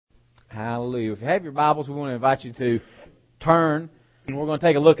Hallelujah. If you have your Bibles, we want to invite you to turn. And we're going to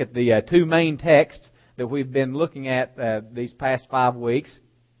take a look at the two main texts that we've been looking at these past 5 weeks.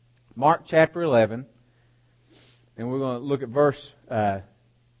 Mark chapter 11. And we're going to look at verse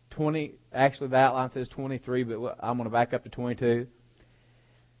 20. Actually, the outline says 23, but I'm going to back up to 22.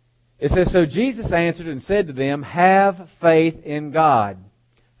 It says, "So Jesus answered and said to them, 'Have faith in God.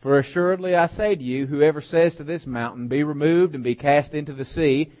 For assuredly I say to you, whoever says to this mountain, Be removed and be cast into the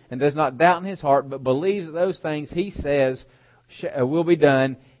sea, and does not doubt in his heart, but believes that those things he says will be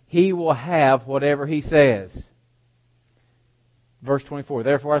done, he will have whatever he says.'" Verse 24,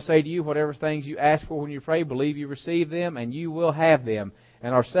 "Therefore I say to you, whatever things you ask for when you pray, believe you receive them, and you will have them."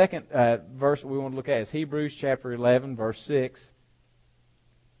 And our second verse we want to look at is Hebrews chapter 11, verse 6.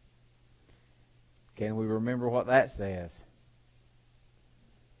 Can we remember what that says?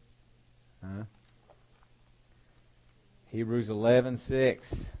 Hebrews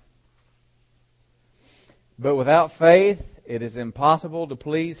 11:6. "But without faith it is impossible to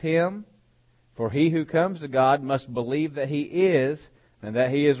please Him, for he who comes to God must believe that He is, and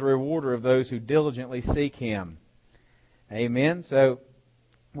that He is a rewarder of those who diligently seek Him." Amen. So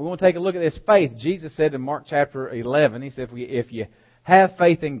we want to take a look at this faith. Jesus said in Mark chapter 11, He said, if you have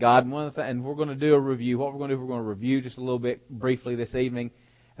faith in God, and we're going to do a review. What we're going to do, we're going to review just a little bit briefly this evening,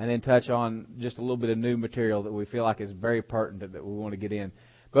 and then touch on just a little bit of new material that we feel like is very pertinent that we want to get in.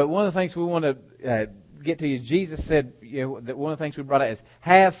 But one of the things we want to get to is Jesus said, that one of the things we brought out is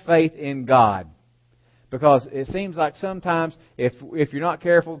have faith in God. Because it seems like sometimes if you're not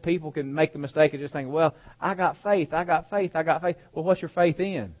careful, people can make the mistake of just thinking, well, I got faith. Well, what's your faith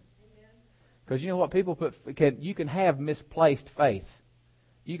in? Because you know what, people you can have misplaced faith.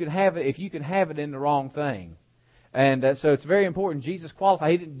 You can have it if you can have it in the wrong thing. And so it's very important. Jesus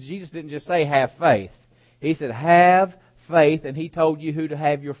qualified. Jesus didn't just say have faith. He said have faith, and He told you who to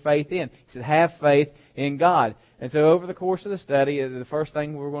have your faith in. He said have faith in God. And so over the course of the study, the first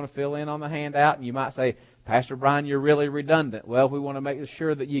thing we're going to fill in on the handout, and you might say, Pastor Brian, you're really redundant. Well, we want to make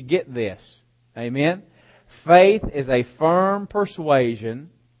sure that you get this. Amen? Faith is a firm persuasion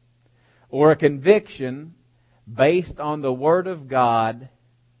or a conviction based on the Word of God,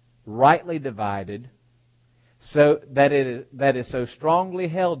 rightly divided, so that is so strongly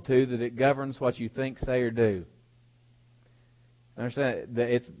held to that it governs what you think, say, or do. Understand that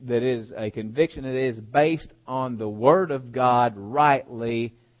it is a conviction that is based on the Word of God,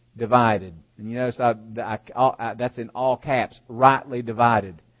 rightly divided. And you notice that's in all caps, rightly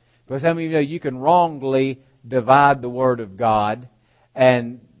divided. Because how many of you know you can wrongly divide the Word of God,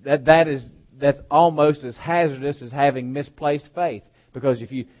 and that's almost as hazardous as having misplaced faith. Because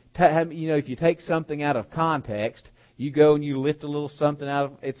if you take something out of context, you go and you lift a little something out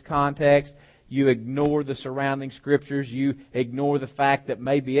of its context, you ignore the surrounding scriptures, you ignore the fact that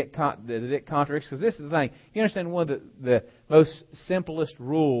maybe it contradicts. Because this is the thing. You understand one of the most simplest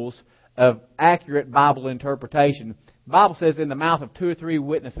rules of accurate Bible interpretation. The Bible says, in the mouth of 2 or 3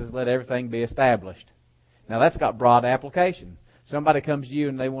 witnesses, let everything be established. Now that's got broad application. Somebody comes to you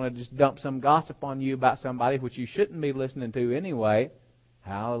and they want to just dump some gossip on you about somebody, which you shouldn't be listening to anyway.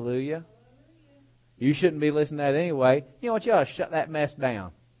 Hallelujah. You shouldn't be listening to that anyway. You know what? You ought to shut that mess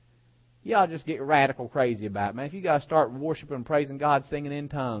down. You ought to just get radical crazy about it, man. If you got to start worshiping and praising God, singing in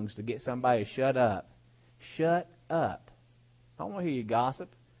tongues to get somebody to shut up. Shut up. I don't want to hear you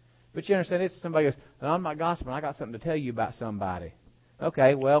gossip. But you understand this? Somebody goes, I'm not gossiping. I got something to tell you about somebody.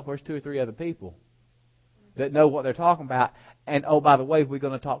 Okay, well, there's 2 or 3 other people that know what they're talking about. And, oh, by the way, we're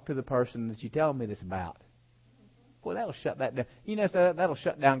going to talk to the person that you're telling me this about. Well, that'll shut that down. You know, so that'll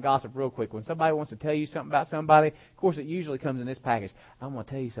shut down gossip real quick. When somebody wants to tell you something about somebody, of course, it usually comes in this package. I'm going to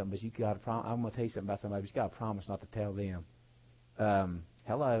tell you something, but you got to I'm going to tell you something about somebody, but you got to promise not to tell them.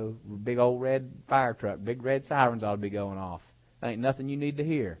 Hello, big old red fire truck, big red sirens ought to be going off. Ain't nothing you need to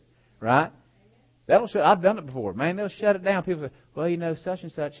hear, right? That'll shut. I've done it before, man. They'll shut it down. People say, well, you know, such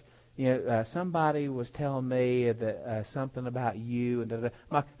and such. You know, somebody was telling me that something about you, and da, da, da.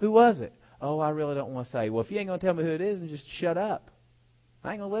 I'm like, who was it? Oh, I really don't want to say. Well, if you ain't going to tell me who it is, then just shut up.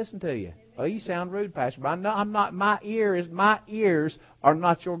 I ain't going to listen to you. Oh, you sound rude, Pastor. But I'm not. My ears are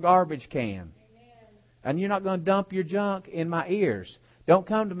not your garbage can. And you're not going to dump your junk in my ears. Don't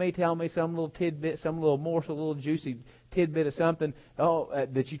come to me telling me some little tidbit, some little morsel, little juicy tidbit of something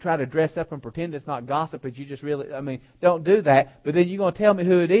that you try to dress up and pretend it's not gossip, but you just really, don't do that. But then you're going to tell me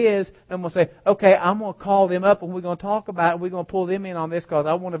who it is, and I'm going to say, okay, I'm going to call them up and we're going to talk about it. We're going to pull them in on this because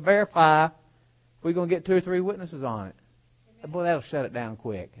I want to verify. We're going to get 2 or 3 witnesses on it. Boy, that'll shut it down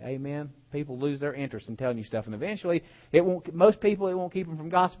quick. Amen. People lose their interest in telling you stuff, and eventually, most people, it won't keep them from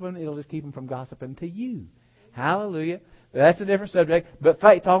gossiping. It'll just keep them from gossiping to you. Hallelujah. That's a different subject. But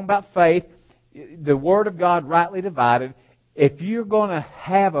faith, talking about faith, the Word of God rightly divided, if you're going to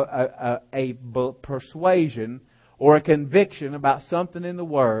have a persuasion or a conviction about something in the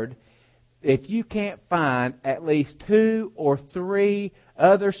Word, if you can't find at least 2 or 3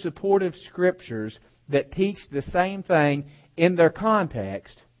 other supportive scriptures that teach the same thing in their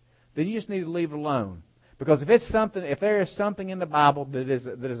context, then you just need to leave it alone. Because if there is something in the Bible that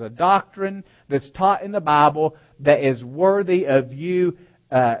is a doctrine that's taught in the Bible that is worthy of you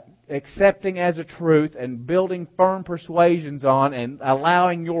accepting as a truth and building firm persuasions on and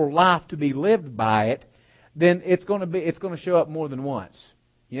allowing your life to be lived by it, then it's going to show up more than once.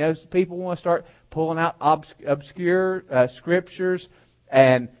 You know, people want to start pulling out obscure scriptures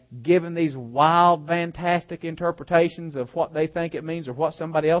and giving these wild, fantastic interpretations of what they think it means or what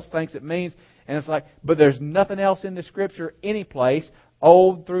somebody else thinks it means. And it's like, but there's nothing else in the Scripture, any place,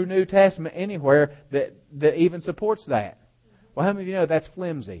 Old through New Testament, anywhere, that even supports that. Well, how many of you know that's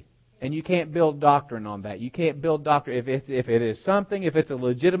flimsy? And you can't build doctrine on that. You can't build doctrine. If it is something, if it's a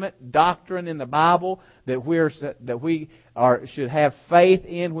legitimate doctrine in the Bible that we should have faith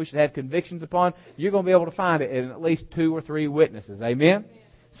in, we should have convictions upon, you're going to be able to find it in at least 2 or 3 witnesses. Amen?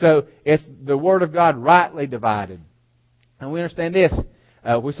 So it's the Word of God rightly divided. And we understand this.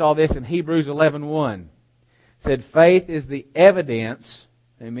 We saw this in Hebrews 11:1. It said, faith is the evidence.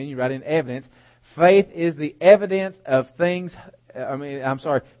 Amen? You write in evidence. Faith is the evidence of things.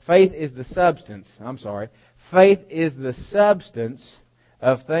 Faith is the substance. Faith is the substance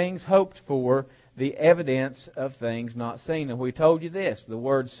of things hoped for, the evidence of things not seen. And we told you this, the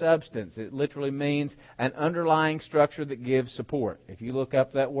word substance, it literally means an underlying structure that gives support. If you look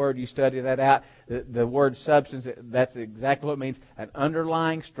up that word, you study that out, the word substance, that's exactly what it means, an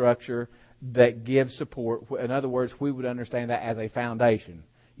underlying structure that gives support. In other words, we would understand that as a foundation.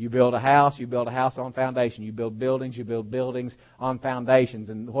 You build a house on foundation. You build buildings on foundations.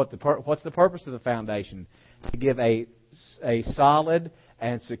 And what's the purpose of the foundation? To give a solid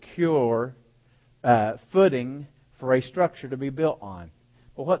and secure footing for a structure to be built on.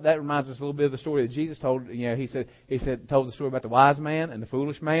 Well, that reminds us a little bit of the story that Jesus told. You know, he told the story about the wise man and the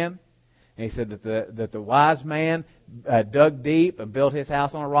foolish man. And he said that the wise man dug deep and built his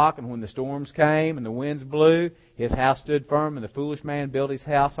house on a rock, and when the storms came and the winds blew, his house stood firm, and the foolish man built his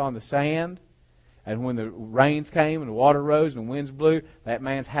house on the sand. And when the rains came and the water rose and the winds blew, that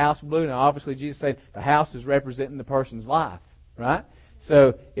man's house blew. Now, obviously, Jesus said the house is representing the person's life, right?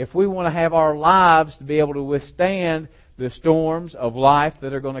 So, if we want to have our lives to be able to withstand the storms of life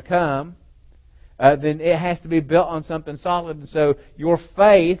that are going to come, then it has to be built on something solid. And so, your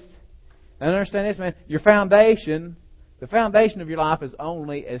faith, and understand this, man, your foundation, the foundation of your life is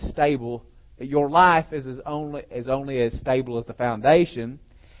only as stable. Your life is only as stable as the foundation,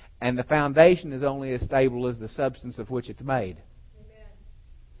 and the foundation is only as stable as the substance of which it's made. Amen.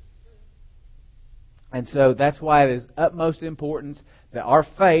 And so that's why it is utmost importance that our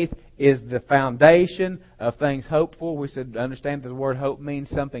faith is the foundation of things hoped for. We should understand that the word hope means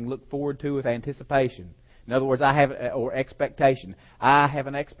something looked forward to with anticipation. In other words, expectation. I have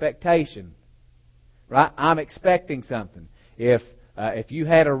an expectation, right? I'm expecting something. If you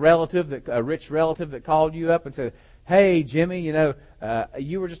had a rich relative that called you up and said, "Hey, Jimmy,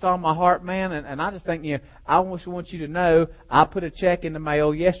 you were just on my heart, man, and I just think, I just want you to know I put a check in the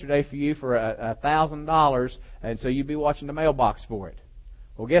mail yesterday for you for $1,000, and so you'd be watching the mailbox for it."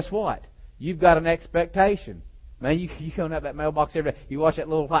 Well, guess what? You've got an expectation. Man, you open up that mailbox every day. You watch that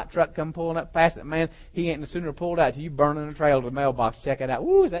little white truck come pulling up past it. Man, he ain't no sooner pulled out till you burning a trail to the mailbox. Check it out.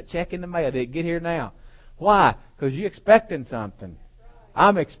 Ooh, is that check in the mail? Did it get here now? Why? Because you're expecting something.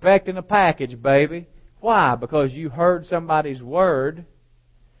 I'm expecting a package, baby. Why? Because you heard somebody's word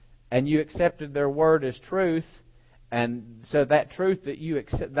and you accepted their word as truth. And so that truth that you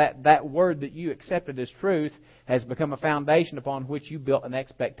accept, that word that you accepted as truth has become a foundation upon which you built an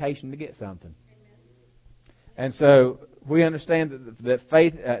expectation to get something. And so we understand that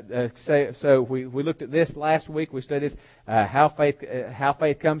faith. So we looked at this last week. We studied this, how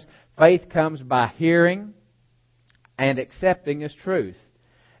faith comes. Faith comes by hearing and accepting as truth.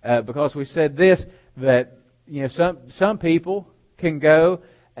 Because we said this, that some people can go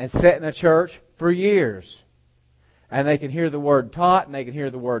and sit in a church for years, and they can hear the word taught, and they can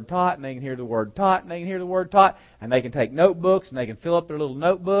hear the word taught, and they can hear the word taught, and they can hear the word taught, and they can take notebooks, and they can fill up their little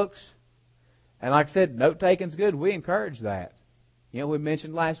notebooks. And like I said, note-taking's good. We encourage that. We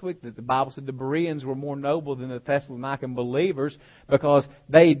mentioned last week that the Bible said the Bereans were more noble than the Thessalonican believers because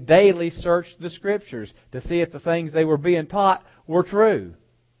they daily searched the Scriptures to see if the things they were being taught were true.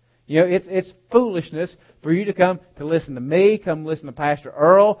 You know, it's foolishness for you to come to listen to me, come listen to Pastor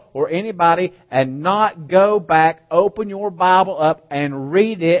Earl or anybody and not go back, open your Bible up and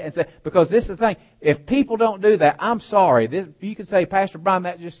read it and say, because this is the thing, if people don't do that, I'm sorry. You can say, Pastor Brian,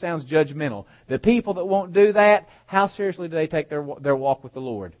 that just sounds judgmental. The people that won't do that, how seriously do they take their walk with the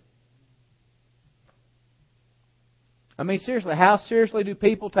Lord? I mean, seriously, how seriously do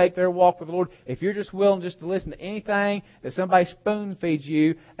people take their walk with the Lord if you're just willing just to listen to anything that somebody spoon feeds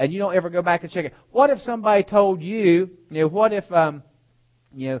you and you don't ever go back and check it? What if somebody told you, what if,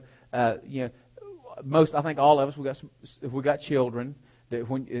 most, I think all of us, we got children that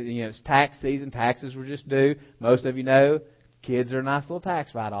when, it's tax season, taxes were just due. Most of you know, kids are a nice little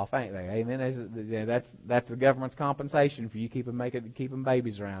tax write-off, ain't they? Amen. That's the government's compensation for you keeping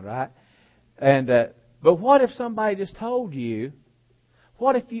babies around, right? And, but what if somebody just told you,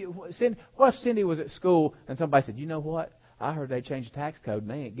 what if Cindy was at school and somebody said, you know what, I heard they changed the tax code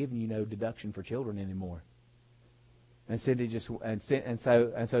and they ain't giving you no deduction for children anymore. And Cindy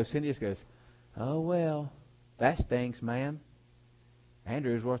so Cindy just goes, oh well, that stinks, ma'am.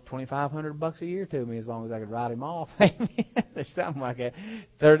 Andrew's worth $2,500 a year to me as long as I could write him off. Or something like that,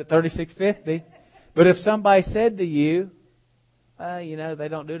 $36.50. But if somebody said to you, they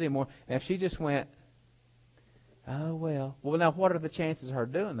don't do it anymore, and if she just went, oh, well, now what are the chances of her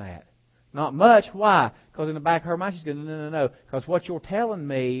doing that? Not much. Why? Because in the back of her mind, she's going, no. Because what you're telling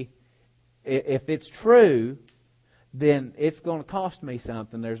me, if it's true, then it's going to cost me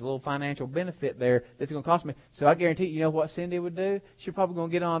something. There's a little financial benefit there that's going to cost me. So I guarantee you know what Cindy would do? She's probably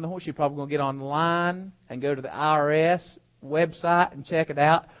going to get on the horse. She's probably going to get online and go to the IRS website and check it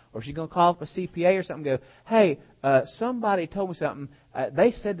out. Or she's going to call up a CPA or something and go, hey, somebody told me something.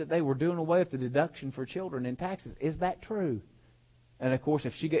 They said that they were doing away with the deduction for children in taxes. Is that true? And, of course,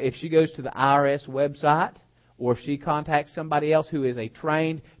 if she goes to the IRS website or if she contacts somebody else who is a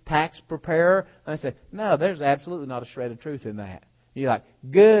trained tax preparer, and they say, no, there's absolutely not a shred of truth in that. You're like,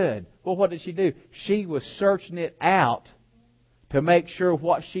 good. Well, what did she do? She was searching it out to make sure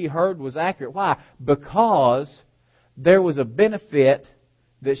what she heard was accurate. Why? Because there was a benefit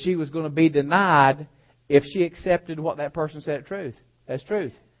that she was going to be denied if she accepted what that person said as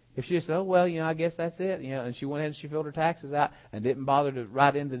truth. If she just said, oh, well, I guess that's it, and she went ahead and she filled her taxes out and didn't bother to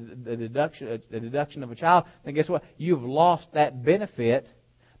write in the deduction of a child, then guess what? You've lost that benefit.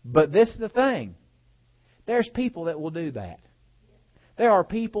 But this is the thing. There's people that will do that. There are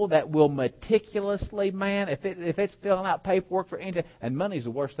people that will meticulously, if it's filling out paperwork for anything, and money's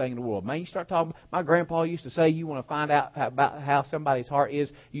the worst thing in the world. Man, you start talking, my grandpa used to say, you want to find out about how somebody's heart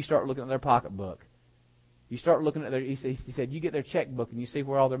is, you start looking at their pocketbook. You start looking at he said, you get their checkbook and you see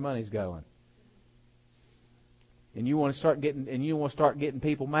where all their money's going. And you want to start getting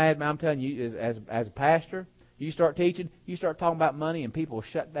people mad, man, I'm telling you, as a pastor, you start teaching, you start talking about money and people will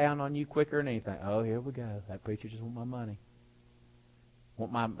shut down on you quicker than anything. Oh, here we go. That preacher just wants my money.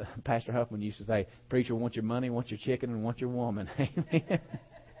 Pastor Huffman used to say, preacher wants your money, wants your chicken, and wants your woman.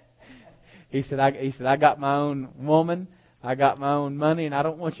 He said, I got my own woman, I got my own money, and I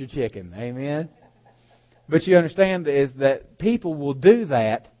don't want your chicken. Amen. But you understand is that people will do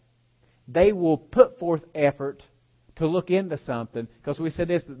that. They will put forth effort to look into something. Because we said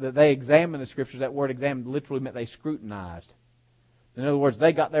this, that they examined the Scriptures. That word examined literally meant they scrutinized. In other words,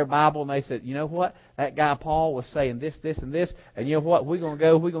 they got their Bible and they said, you know what? That guy Paul was saying this, this, and this. And you know what? We're going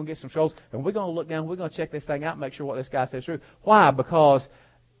to get some scrolls. And we're going to look down. We're going to check this thing out and make sure what this guy says is true. Why? Because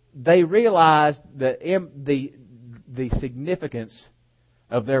they realized that the significance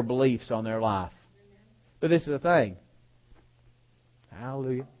of their beliefs on their life. But this is the thing.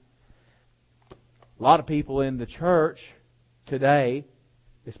 Hallelujah. A lot of people in the church today,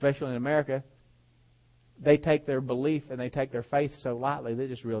 especially in America, they take their belief and they take their faith so lightly, they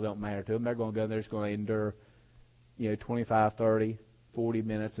just really don't matter to them. They're going to go and they're just going to endure, 25, 30, 40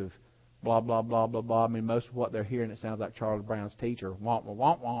 minutes of blah, blah, blah, blah, blah. I mean, most of what they're hearing, it sounds like Charlie Brown's teacher. Wah, wah,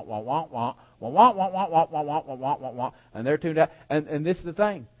 wah, wah, wah, wah, wah, wah, wah, wah, wah, wah, wah, wah, wah, wah, wah, and they're tuned out. And this is the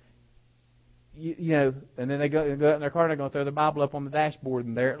thing. And then they go out in their car and they're going to throw their Bible up on the dashboard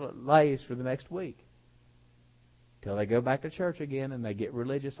and there it lays for the next week. Till they go back to church again and they get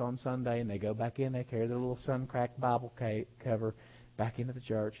religious on Sunday and they go back in, they carry their little sun-cracked Bible cover back into the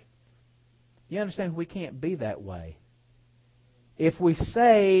church. You understand, we can't be that way. If we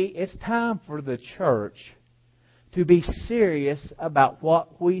say it's time for the church to be serious about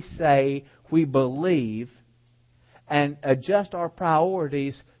what we say we believe and adjust our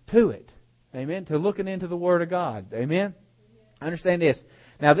priorities to it. Amen. To looking into the Word of God. Amen. Understand this.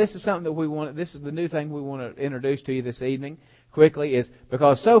 Now, this is something that this is the new thing we want to introduce to you this evening quickly, is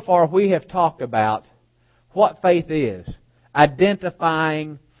because so far we have talked about what faith is,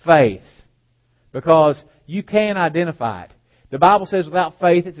 identifying faith. Because you can identify it. The Bible says without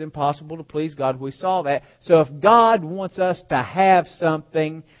faith it's impossible to please God. We saw that. So if God wants us to have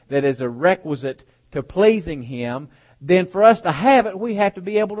something that is a requisite to pleasing Him, then for us to have it, we have to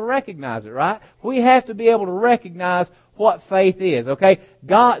be able to recognize it, right? We have to be able to recognize what faith is, okay?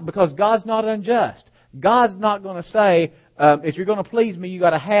 Because God's not unjust. God's not going to say, if you're going to please me, you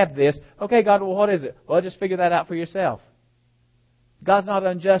got to have this. Okay, God, well, what is it? Well, just figure that out for yourself. God's not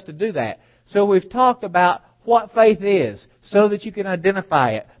unjust to do that. So we've talked about what faith is so that you can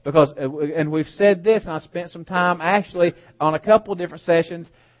identify it. And we've said this, and I spent some time actually on a couple of different sessions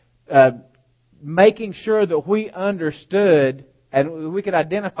making sure that we understood and we could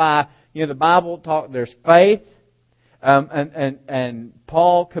identify, the Bible talk. There's faith, and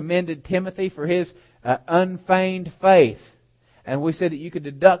Paul commended Timothy for his unfeigned faith. And we said that you could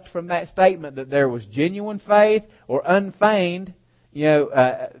deduct from that statement that there was genuine faith or unfeigned.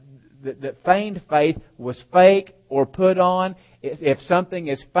 That feigned faith was fake or put on. If something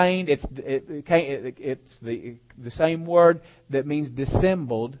is feigned, it's the same word that means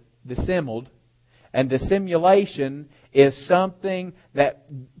dissembled, and dissimulation is something that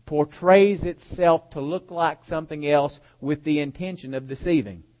portrays itself to look like something else with the intention of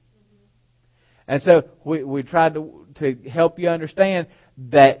deceiving. And so we tried to help you understand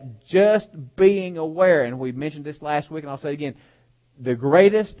that just being aware, and we mentioned this last week, and I'll say it again, the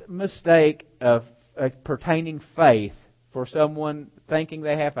greatest mistake of pertaining faith for someone thinking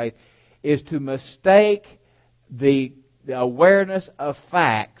they have faith is to mistake the awareness of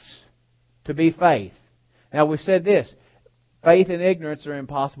facts to be faith. Now, we said this, faith and ignorance are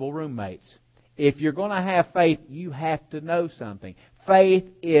impossible roommates. If you're going to have faith, you have to know something. Faith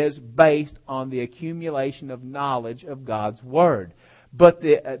is based on the accumulation of knowledge of God's Word. But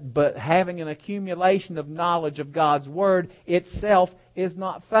having an accumulation of knowledge of God's Word itself is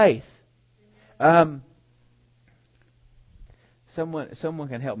not faith. Someone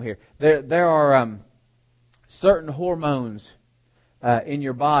can help me here. There are certain hormones in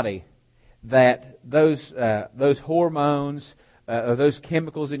your body that those hormones or those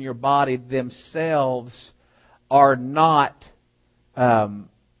chemicals in your body themselves are not.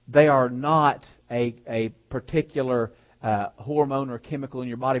 They are not a particular hormone or chemical in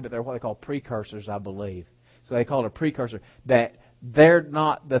your body, but they're what they call precursors, I believe. So they call it a precursor. That they're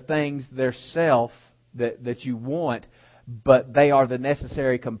not the things themselves that you want, but they are the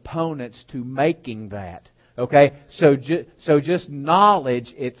necessary components to making that. Okay? So just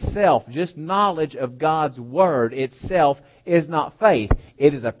knowledge itself, just knowledge of God's Word itself is not faith.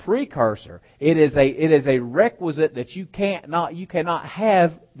 It is a precursor. It is a requisite that you cannot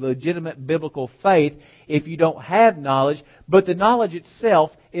have legitimate biblical faith if you don't have knowledge, but the knowledge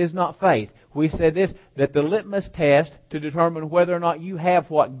itself is not faith. We said this, that the litmus test to determine whether or not you have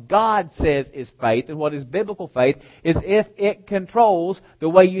what God says is faith and what is biblical faith is if it controls the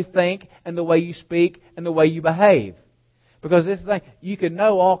way you think and the way you speak and the way you behave. Because this is the thing, you can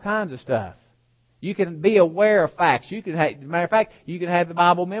know all kinds of stuff. You can be aware of facts. Matter of fact, you can have the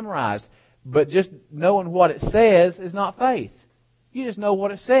Bible memorized. But just knowing what it says is not faith. You just know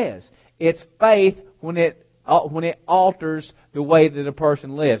what it says. It's faith when it alters the way that a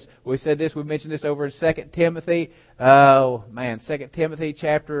person lives. We said this, we mentioned this over in 2 Timothy. 2 Timothy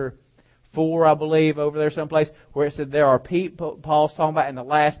chapter 4, I believe, over there someplace, where it said there are people, Paul's talking about in the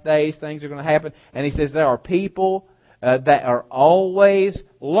last days things are going to happen, and he says there are people that are always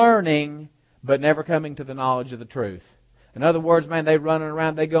learning but never coming to the knowledge of the truth. In other words, man, they running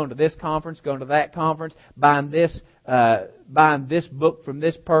around, they going to this conference, going to that conference, buying this book from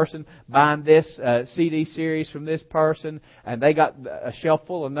this person, buying this CD series from this person, and they got a shelf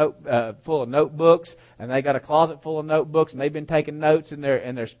full of notebooks, and they got a closet full of notebooks, and they've been taking notes in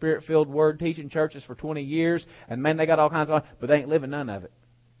their Spirit-filled Word teaching churches for 20 years, and man, they got all kinds of, but they ain't living none of it.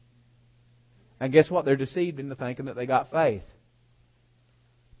 And guess what? They're deceived into thinking that they got faith.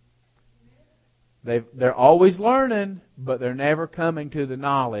 They're always learning, but they're never coming to the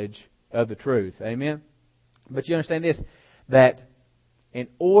knowledge of the truth. Amen? But you understand this, that in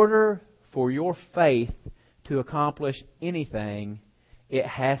order for your faith to accomplish anything, it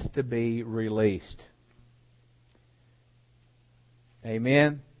has to be released.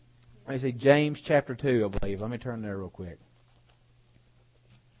 Amen? Let me see, James chapter 2, I believe. Let me turn there real quick.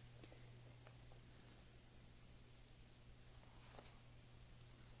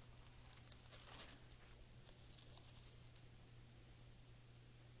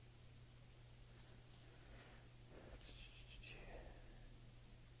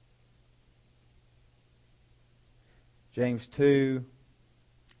 James 2,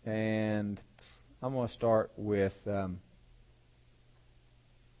 and I'm going to start with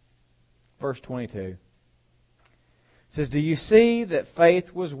verse 22. It says, "Do you see that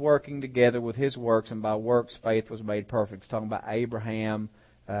faith was working together with his works, and by works faith was made perfect?" It's talking about Abraham,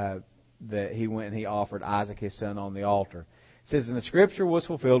 that he went and he offered Isaac his son on the altar. It says, "And the scripture was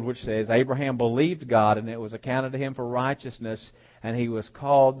fulfilled, which says, Abraham believed God, and it was accounted to him for righteousness, and he was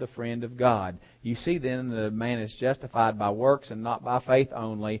called the friend of God." You see then, the man is justified by works and not by faith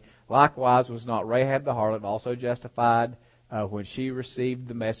only. Likewise was not Rahab the harlot also justified when she received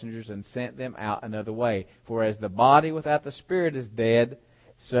the messengers and sent them out another way? For as the body without the spirit is dead,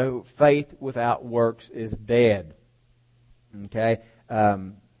 so faith without works is dead. Okay?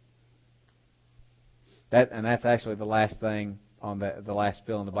 That's actually the last thing on the last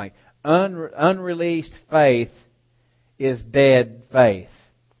fill in the blank. Unreleased faith is dead faith.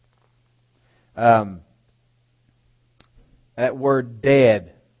 That word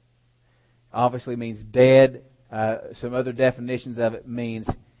 "dead" obviously means dead. Some other definitions of it means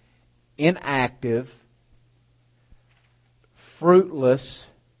inactive, fruitless,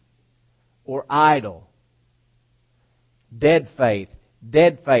 or idle. Dead faith.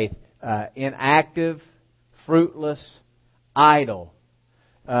 Dead faith. Inactive, fruitless, idle.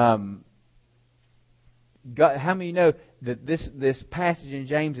 God, how many of you know that this passage in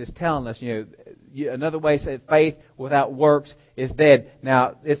James is telling us, another way to say faith without works is dead.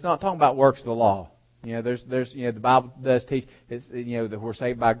 Now, it's not talking about works of the law. There's the Bible does teach, that we're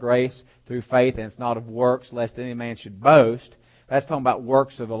saved by grace through faith, and it's not of works, lest any man should boast. That's talking about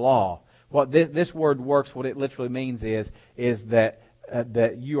works of the law. What this word "works," what it literally means is that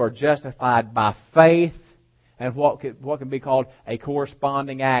you are justified by faith and what can be called a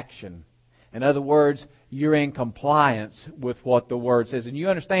corresponding action. In other words, you're in compliance with what the Word says. And you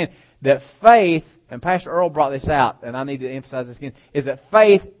understand that faith, and Pastor Earl brought this out, and I need to emphasize this again, is that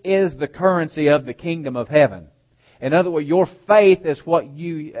faith is the currency of the kingdom of heaven. In other words, your faith is what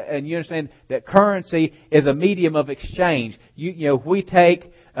you understand that currency is a medium of exchange. If we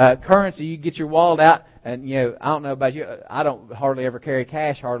take currency, you get your wallet out, and I don't know about you, I don't hardly ever carry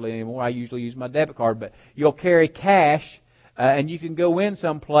cash hardly anymore. I usually use my debit card, but you'll carry cash, and you can go in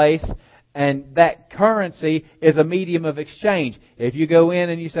someplace, and that currency is a medium of exchange. If you go in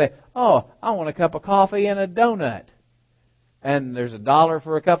and you say, "Oh, I want a cup of coffee and a donut," and there's $1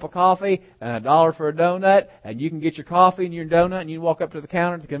 for a cup of coffee and $1 for a donut, and you can get your coffee and your donut, and you walk up to the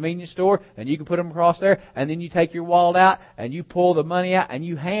counter at the convenience store, and you can put them across there, and then you take your wallet out, and you pull the money out, and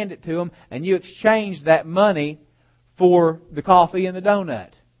you hand it to them, and you exchange that money for the coffee and the donut.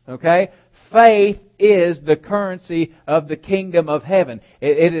 Okay? Faith is the currency of the kingdom of heaven.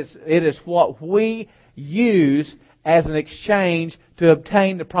 It is what we use as an exchange to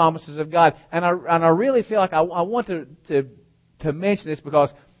obtain the promises of God. And I really feel like I want to mention this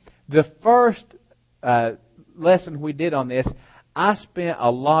because the first lesson we did on this, I spent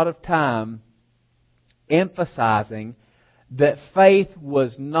a lot of time emphasizing that faith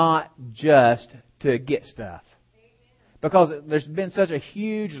was not just to get stuff. Because there's been such a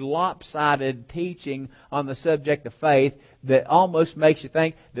huge lopsided teaching on the subject of faith that almost makes you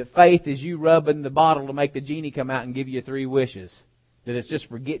think that faith is you rubbing the bottle to make the genie come out and give you 3 wishes. That it's just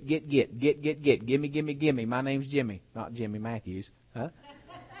for get, gimme. My name's Jimmy, not Jimmy Matthews. Huh?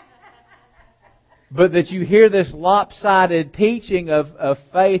 But that you hear this lopsided teaching of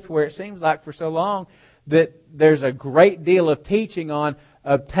faith where it seems like for so long that there's a great deal of teaching on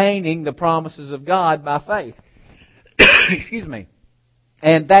obtaining the promises of God by faith. Excuse me.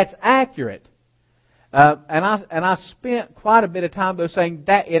 And that's accurate. And I spent quite a bit of time though saying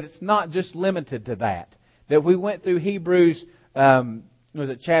that it's not just limited to that. That we went through Hebrews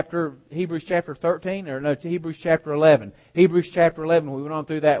Hebrews chapter 13 or no, Hebrews chapter 11. Hebrews chapter 11, we went on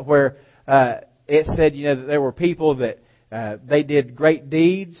through that where it said, that there were people that they did great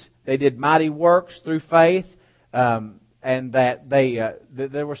deeds, they did mighty works through faith, and that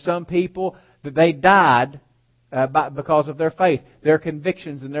there were some people that they died because of their faith. Their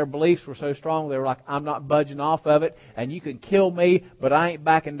convictions and their beliefs were so strong, they were like, "I'm not budging off of it, and you can kill me, but I ain't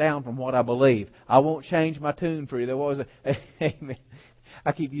backing down from what I believe. I won't change my tune for you." There was amen.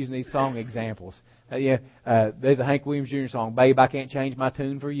 I keep using these song examples. There's a Hank Williams Jr. song, "Babe, I can't change my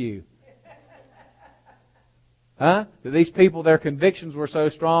tune for you." Huh? These people, their convictions were so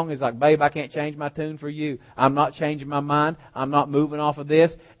strong, it's like, "Babe, I can't change my tune for you. I'm not changing my mind. I'm not moving off of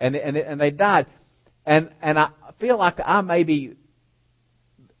this." And they died. And I feel like I maybe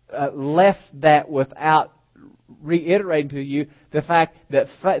left that without reiterating to you the fact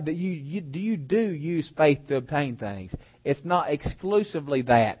that you do use faith to obtain things. It's not exclusively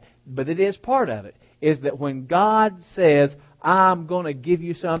that, but it is part of it. Is that when God says, "I'm going to give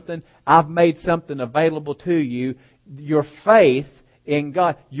you something, I've made something available to you," your faith in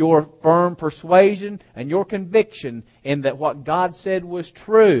God, your firm persuasion and your conviction in that what God said was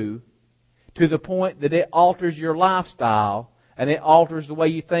true, to the point that it alters your lifestyle, and it alters the way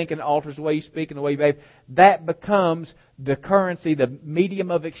you think, and it alters the way you speak and the way you behave, that becomes the currency, the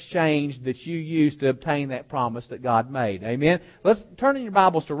medium of exchange that you use to obtain that promise that God made. Amen? Let's turn in your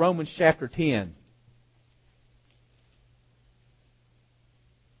Bibles to Romans chapter 10.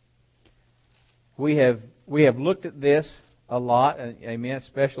 We have looked at this a lot, amen,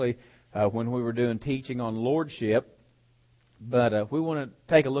 especially when we were doing teaching on lordship. But we want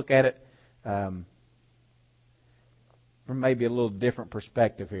to take a look at it from maybe a little different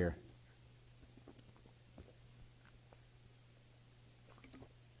perspective here.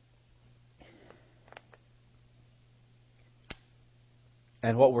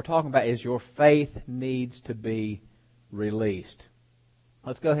 And what we're talking about is your faith needs to be released.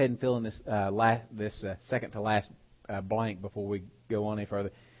 Let's go ahead and fill in this second to last blank before we go on any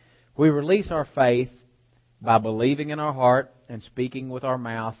further. We release our faith by believing in our heart and speaking with our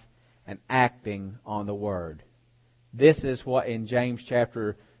mouth and acting on the Word. This is what in James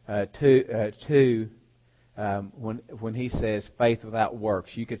chapter 2, when he says faith without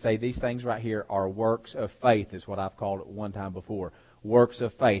works, you could say these things right here are works of faith, is what I've called it one time before. Works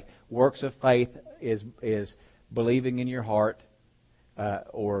of faith. Works of faith is believing in your heart,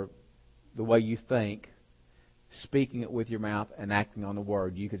 or the way you think, speaking it with your mouth, and acting on the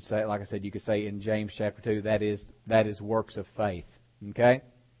Word. You could say, like I said, you could say in James chapter 2, that is works of faith. Okay?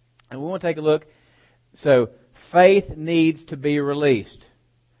 And we want to take a look. So, faith needs to be released.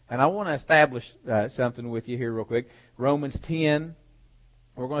 And I want to establish something with you here real quick. Romans 10,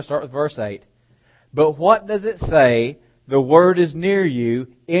 we're going to start with verse 8. But what does it say? The Word is near you,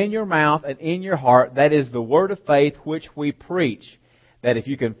 in your mouth and in your heart. That is the word of faith which we preach. That if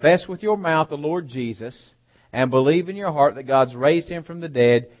you confess with your mouth the Lord Jesus, and believe in your heart that God's raised Him from the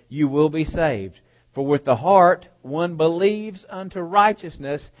dead, you will be saved. For with the heart one believes unto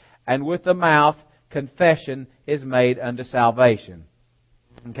righteousness, and with the mouth confession is made unto salvation.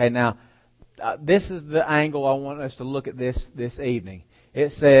 Okay, now, this is the angle I want us to look at this evening.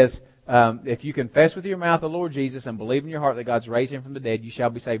 It says, if you confess with your mouth the Lord Jesus and believe in your heart that God's raised Him from the dead, you shall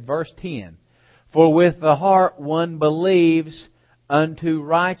be saved. Verse 10, for with the heart one believes unto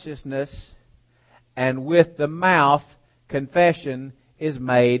righteousness, and with the mouth confession is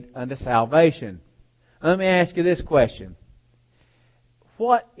made unto salvation. Let me ask you this question.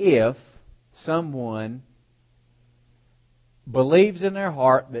 What if someone believes in their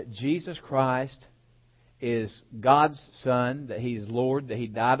heart that Jesus Christ is God's Son, that He's Lord, that He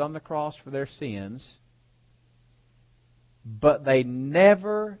died on the cross for their sins, but they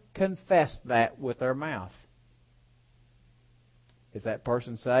never confess that with their mouth? Is that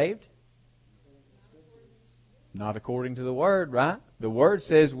person saved? Not according to the Word, right? The Word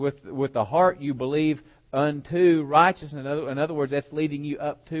says with the heart you believe unto righteousness. In other words, that's leading you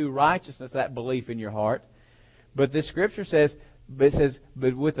up to righteousness, that belief in your heart. But this Scripture says,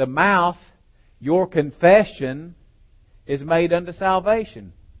 but with the mouth your confession is made unto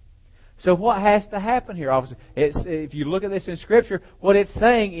salvation. So what has to happen here? Obviously, if you look at this in Scripture, what it's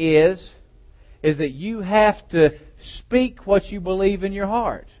saying is that you have to speak what you believe in your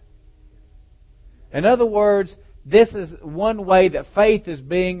heart. In other words, this is one way that faith is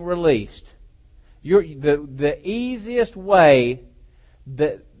being released. The easiest way,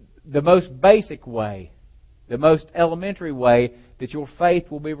 the most basic way, the most elementary way that your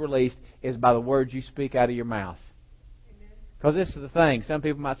faith will be released is by the words you speak out of your mouth. Because this is the thing. Some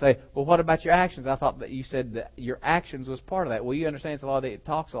people might say, well, what about your actions? I thought that you said that your actions was part of that. Well, you understand it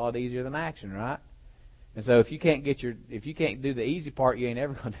talks a lot easier than action, right? And so if you can't do the easy part, you ain't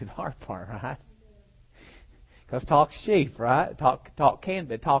ever going to do the hard part, right? Because talk's cheap, right? Talk can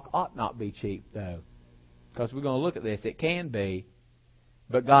be. Talk ought not be cheap, though. Because we're going to look at this. It can be,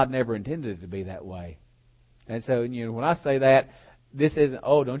 but God never intended it to be that way. And so, when I say that, this isn't,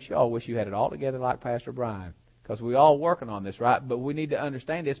 oh, don't you all wish you had it all together like Pastor Brian? Because we're all working on this, right? But we need to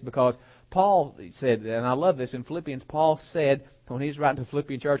understand this because Paul said, and I love this, in Philippians, Paul said, when he's writing to the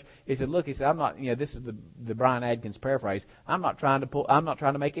Philippian church, he said, look, I'm not, this is the Brian Adkins paraphrase. I'm not trying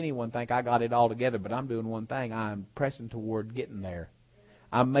to make anyone think I got it all together, but I'm doing one thing. I'm pressing toward getting there.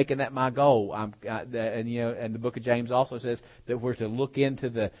 I'm making that my goal. And the book of James also says that we're to look into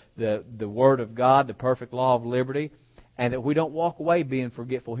the Word of God, the perfect law of liberty, and that we don't walk away being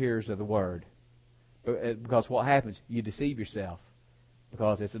forgetful hearers of the Word. Because what happens? You deceive yourself.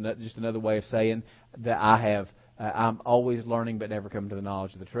 Because it's just another way of saying that I'm always learning but never come to the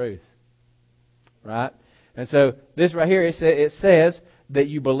knowledge of the truth. Right? And so this right here, it says that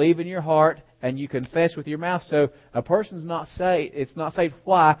you believe in your heart and you confess with your mouth. So a person's not saved. It's not saved.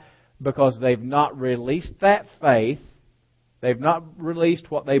 Why? Because they've not released that faith. They've not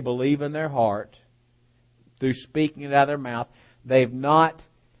released what they believe in their heart through speaking it out of their mouth. They've not,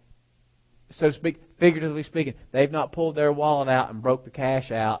 so to speak, figuratively speaking, they've not pulled their wallet out and broke the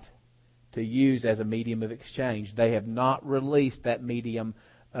cash out to use as a medium of exchange. They have not released that medium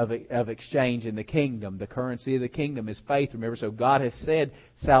of exchange in the kingdom. The currency of the kingdom is faith, remember. So God has said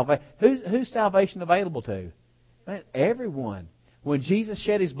salvation. Who's salvation available to? Man, everyone. When Jesus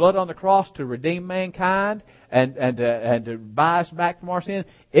shed His blood on the cross to redeem mankind and to buy us back from our sin,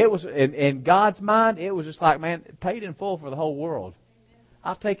 it was in God's mind, it was just like, man, paid in full for the whole world.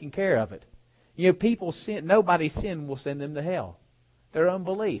 I've taken care of it. You know, people sin. Nobody's sin will send them to hell. Their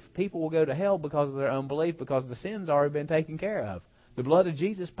unbelief. People will go to hell because of their unbelief, because the sin's already been taken care of. The blood of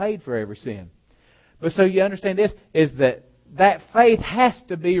Jesus paid for every sin. But so you understand this, is that faith has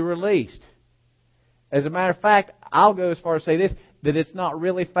to be released. As a matter of fact, I'll go as far as say this, that it's not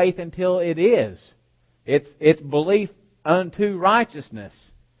really faith until it is. It's belief unto righteousness.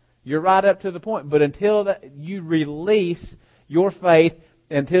 You're right up to the point. But until you release your faith,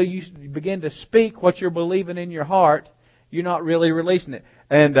 until you begin to speak what you're believing in your heart, you're not really releasing it.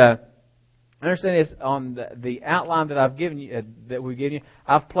 And understand this, on the outline that I've given you, that we've given you,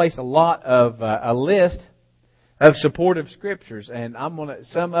 I've placed a lot of a list of supportive scriptures, and I'm gonna,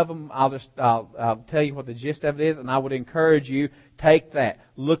 some of them I'll tell you what the gist of it is, and I would encourage you, take that,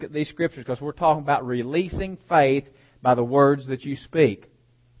 look at these scriptures, because we're talking about releasing faith by the words that you speak.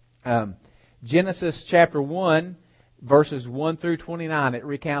 Genesis chapter 1, verses 1 through 29, it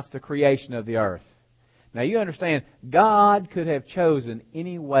recounts the creation of the earth. Now you understand, God could have chosen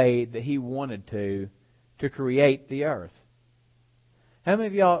any way that He wanted to create the earth. How many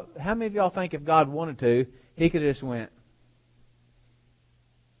of y'all think if God wanted to, He could have just went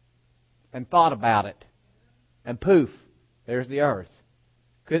and thought about it, and poof, there's the earth?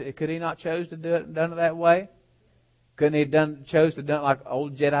 Could He not chose to do it, done it that way? Couldn't He chose to do it like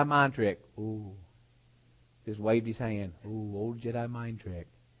old Jedi mind trick? Ooh, just waved His hand. Ooh, old Jedi mind trick.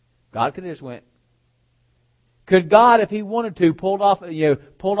 God could have just went. Could God, if He wanted to, pulled off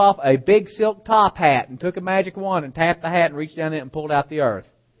a big silk top hat and took a magic wand and tapped the hat and reached down in it and pulled out the earth?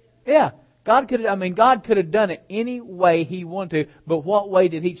 Yeah. God could have done it any way He wanted to, but what way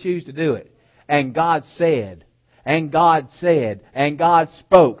did He choose to do it? And God said, and God said, and God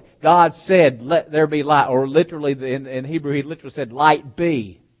spoke. God said, let there be light. Or literally, in Hebrew, He literally said, light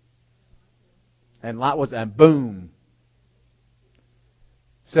be. And light was, and boom.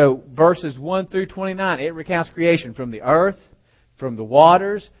 So, verses 1 through 29, it recounts creation from the earth, from the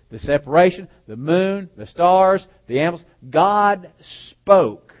waters, the separation, the moon, the stars, the animals. God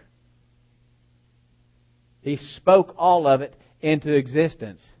spoke. He spoke all of it into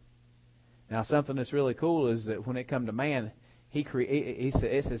existence. Now, something that's really cool is that when it comes to man,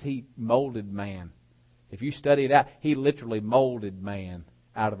 it says He molded man. If you study it out, He literally molded man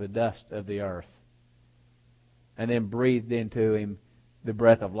out of the dust of the earth. And then breathed into him the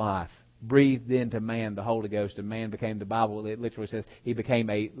breath of life. Breathed into man the Holy Ghost, and man became, the Bible, it literally says, he became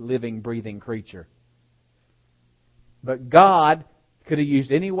a living, breathing creature. But God could have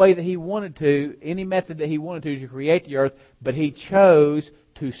used any way that He wanted to, any method that He wanted to create the earth, but He chose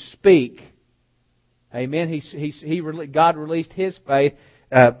to speak. Amen. God released His faith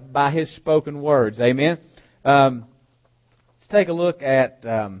by His spoken words. Amen. Let's take a look at,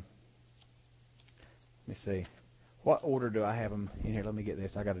 let me see. What order do I have them in here? Let me get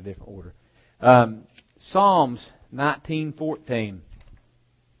this. I got a different order. Psalms 19:14.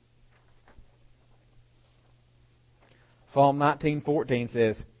 Psalm 19:14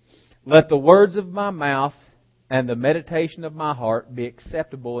 says, "Let the words of my mouth and the meditation of my heart be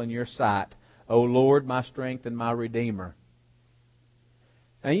acceptable in your sight, O Lord, my strength and my Redeemer."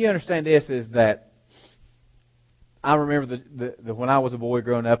 Now you understand this is that I remember the when I was a boy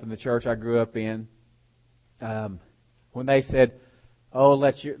growing up in the church I grew up in, when they said, "Oh,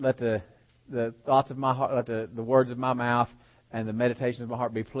 let the thoughts of my heart, let the words of my mouth and the meditations of my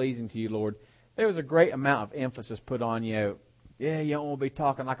heart be pleasing to you, Lord," there was a great amount of emphasis put on, you don't want to be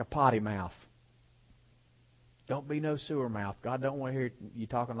talking like a potty mouth. Don't be no sewer mouth. God don't want to hear you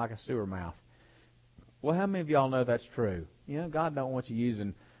talking like a sewer mouth. Well, how many of y'all know that's true? God don't want you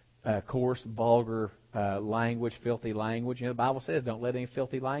using coarse, vulgar language, filthy language. The Bible says don't let any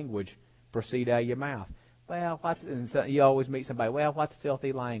filthy language proceed out of your mouth. Well, you always meet somebody, well, what's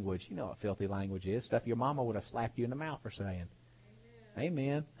filthy language? You know what filthy language is. Stuff your mama would have slapped you in the mouth for saying.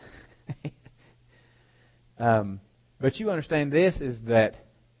 Amen. But you understand this is that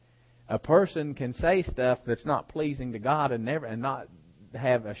a person can say stuff that's not pleasing to God and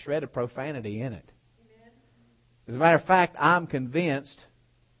have a shred of profanity in it. As a matter of fact, I'm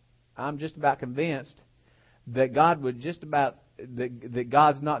just about convinced that God would that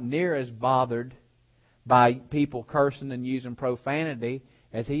God's not near as bothered by people cursing and using profanity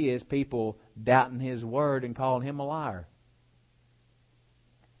as He is people doubting His word and calling Him a liar.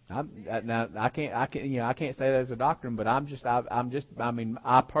 I can't say that as a doctrine, but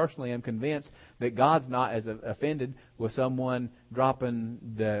I personally am convinced that God's not as offended with someone dropping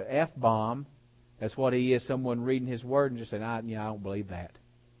the F-bomb as what He is someone reading His word and just saying, I don't believe that,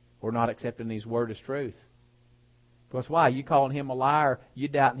 or not accepting His word as truth. Because why? You calling Him a liar, you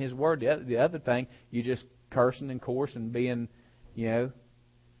doubting His word. The other thing, you just cursing and coarse and being,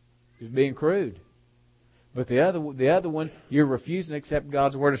 just being crude. But the other one, you're refusing to accept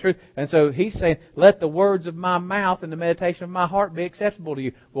God's word as truth. And so He's saying, let the words of my mouth and the meditation of my heart be acceptable to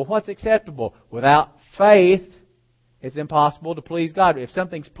you. Well, what's acceptable? Without faith, it's impossible to please God. If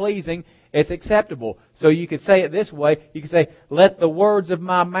something's pleasing, it's acceptable. So you could say it this way. You could say, let the words of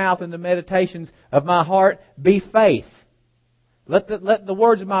my mouth and the meditations of my heart be faith. Let the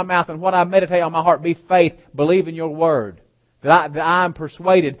words of my mouth and what I meditate on my heart be faith. Believe in your word. That I'm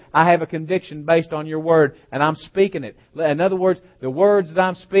persuaded. I have a conviction based on your word, and I'm speaking it. In other words, the words that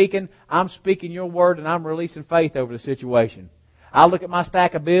I'm speaking your word, and I'm releasing faith over the situation. I look at my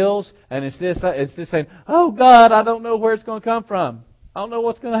stack of bills, and instead of saying, oh God, I don't know where it's going to come from. I don't know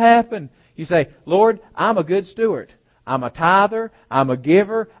what's going to happen. You say, Lord, I'm a good steward. I'm a tither. I'm a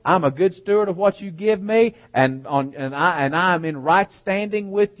giver. I'm a good steward of what you give me, and I'm in right standing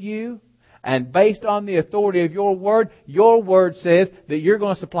with you. And based on the authority of your word says that you're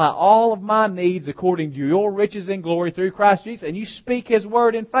going to supply all of my needs according to your riches and glory through Christ Jesus. And you speak His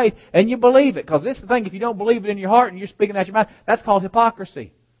word in faith, and you believe it. Because this is the thing, if you don't believe it in your heart and you're speaking out your mouth, that's called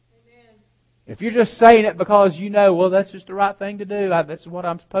hypocrisy. Amen. If you're just saying it because you know, well, that's just the right thing to do, that's what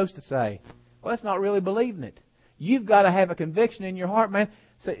I'm supposed to say. Well, that's not really believing it. You've got to have a conviction in your heart, man.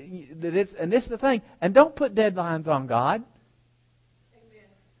 And this is the thing. And don't put deadlines on God.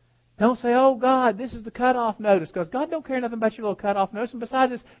 Don't say, oh God, this is the cutoff notice, because God don't care nothing about your little cutoff notice. And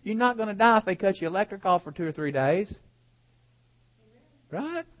besides this, you're not going to die if they cut your electric off for 2 or 3 days.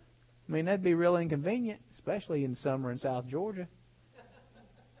 Right? I mean, that'd be real inconvenient, especially in summer in South Georgia.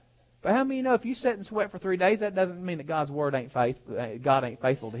 But how many know if you sit and sweat for 3 days, that doesn't mean that God ain't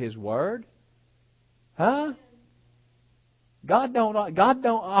faithful to His word? Huh? God don't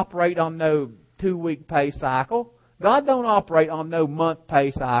operate on no 2-week pay cycle. God don't operate on no month pay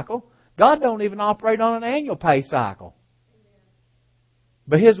cycle. God don't even operate on an annual pay cycle.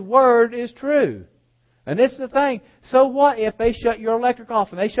 But His word is true. And this is the thing. So what if they shut your electric off,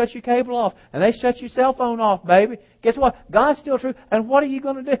 and they shut your cable off, and they shut your cell phone off, baby? Guess what? God's still true. And what are you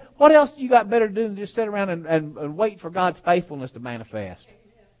going to do? What else do you got better to do than just sit around and wait for God's faithfulness to manifest?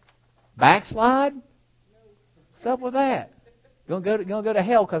 Backslide? What's up with that? You're going to go to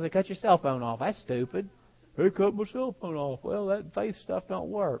hell because they cut your cell phone off. That's stupid. They cut my cell phone off. Well, that faith stuff don't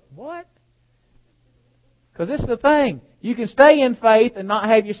work. What? Because this is the thing. You can stay in faith and not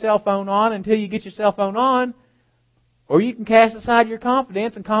have your cell phone on until you get your cell phone on. Or you can cast aside your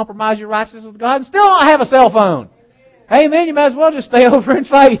confidence and compromise your righteousness with God and still not have a cell phone. Amen. You might as well just stay over in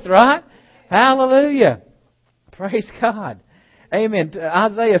faith, right? Hallelujah. Praise God. Amen.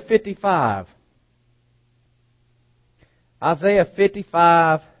 Isaiah 55. Isaiah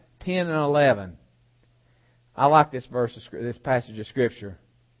 55, 10 and 11. I like this this passage of Scripture.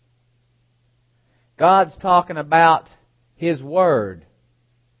 God's talking about His Word.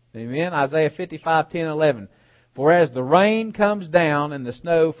 Amen. Isaiah 55, 10 and 11. For as the rain comes down and the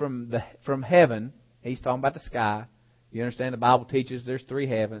snow from heaven, He's talking about the sky. You understand the Bible teaches there's 3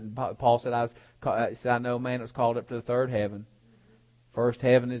 heavens. Paul said, I know a man that was called up to the 3rd heaven. First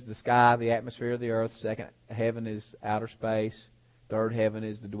heaven is the sky, the atmosphere of the earth. Second heaven is outer space. Third heaven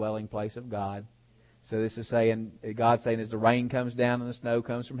is the dwelling place of God. So this is saying, God's saying as the rain comes down and the snow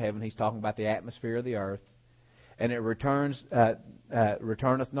comes from heaven, He's talking about the atmosphere of the earth. And it returneth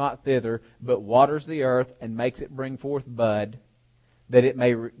not thither, but waters the earth and makes it bring forth bud, that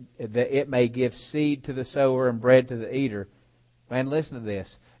it may give seed to the sower and bread to the eater. Man, listen to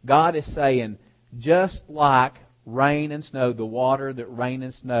this. God is saying, just like rain and snow, the water that rain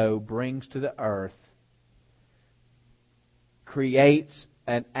and snow brings to the earth, creates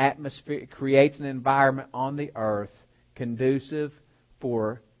an atmosphere, creates an environment on the earth conducive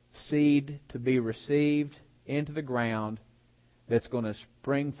for seed to be received into the ground that's going to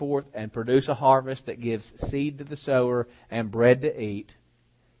spring forth and produce a harvest that gives seed to the sower and bread to eat.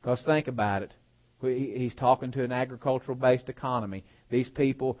 Because think about it. He's talking to an agricultural-based economy. These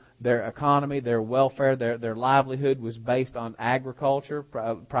people, their economy, their welfare, their livelihood was based on agriculture,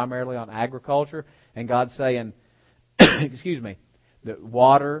 primarily on agriculture. And God's saying, excuse me, that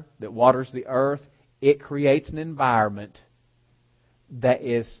water that waters the earth, it creates an environment that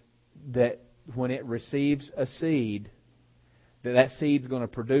when it receives a seed, that seed's going to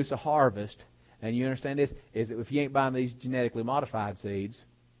produce a harvest. And you understand this, is that if you ain't buying these genetically modified seeds,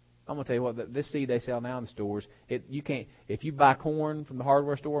 I'm going to tell you what, this seed they sell now in the stores, you can't, if you buy corn from the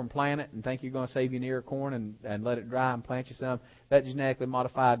hardware store and plant it and think you're going to save you an ear of corn and let it dry and plant you some, that genetically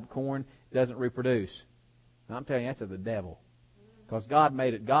modified corn doesn't reproduce. And I'm telling you, that's of the devil. Because God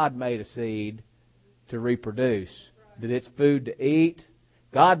made a seed to reproduce. That it's food to eat.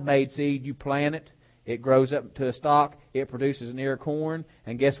 God made seed, you plant it, it grows up to a stalk, it produces an ear of corn,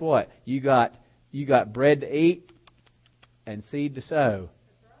 and guess what? You got bread to eat and seed to sow.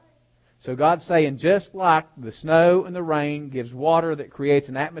 So God's saying, just like the snow and the rain gives water that creates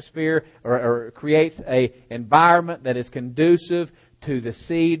an atmosphere or creates an environment that is conducive to the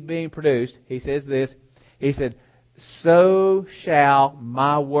seed being produced, He says this, He said, so shall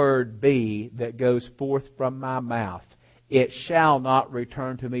my word be that goes forth from my mouth. It shall not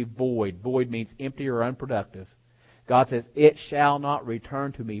return to me void. Void means empty or unproductive. God says, it shall not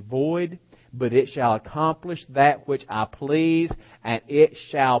return to me void, but it shall accomplish that which I please, and it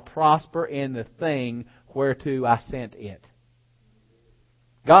shall prosper in the thing whereto I sent it.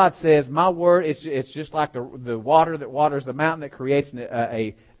 God says, my word, it's just like the water that waters the mountain that creates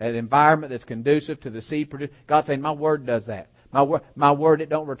an environment that's conducive to the seed produce. God's saying, my word does that. My word, it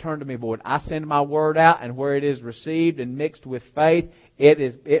don't return to me void. I send my word out, and where it is received and mixed with faith,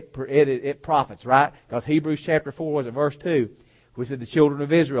 it profits, right? Because Hebrews chapter 4 was it verse 2. We said the children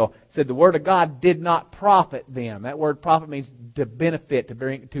of Israel said the word of God did not profit them. That word profit means to benefit,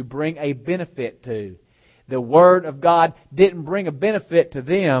 to bring a benefit to. The word of God didn't bring a benefit to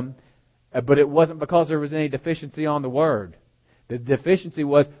them, but it wasn't because there was any deficiency on the word. The deficiency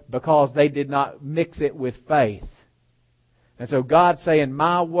was because they did not mix it with faith. And so God's saying,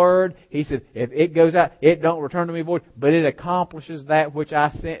 my word, He said, if it goes out, it don't return to me void, but it accomplishes that which I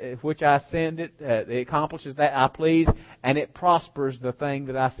send it. It accomplishes that I please, and it prospers the thing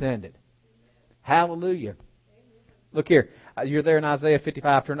that I send it. Hallelujah. Look here. You're there in Isaiah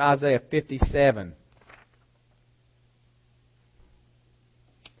 55. Turn to Isaiah 57.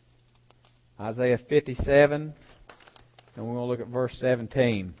 Isaiah 57, and we're going to look at verse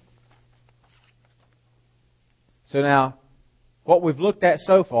 17. So now, what we've looked at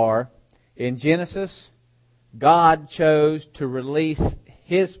so far, in Genesis, God chose to release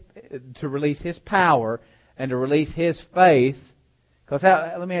His power and to release His faith. Because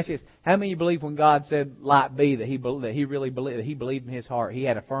let me ask you this: how many of you believe when God said "light be" that He really believed, that He believed in His heart? He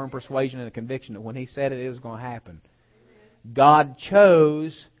had a firm persuasion and a conviction that when He said it, it was going to happen. God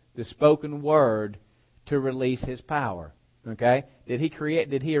chose the spoken word to release His power. Okay? Did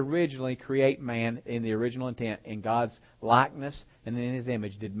He originally create man in the original intent, in God's likeness and in His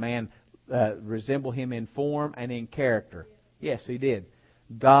image? Did man resemble Him in form and in character? Yes, He did.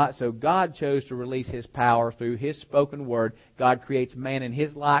 So God chose to release His power through His spoken word. God creates man in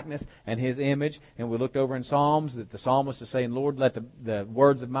His likeness and His image. And we looked over in Psalms that the psalmist is saying, Lord, let the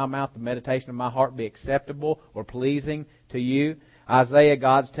words of my mouth, the meditation of my heart be acceptable or pleasing to You. Isaiah,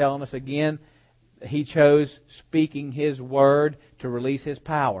 God's telling us again, He chose speaking His word to release His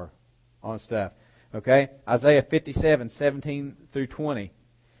power on stuff. Okay? Isaiah 57, 17 through 20.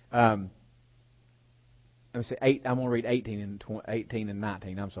 Let me see, I'm going to read 18 and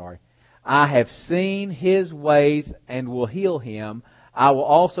 19. I'm sorry. I have seen His ways and will heal him. I will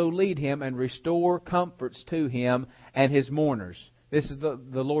also lead him and restore comforts to him and his mourners. This is the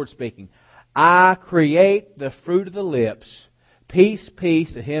Lord speaking. I create the fruit of the lips. Peace,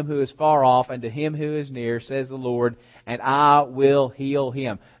 peace to him who is far off and to him who is near, says the Lord, and I will heal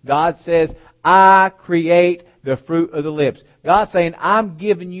him. God says, I create the fruit of the lips. God's saying, I'm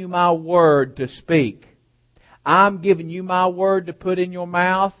giving you my word to speak. I'm giving you my word to put in your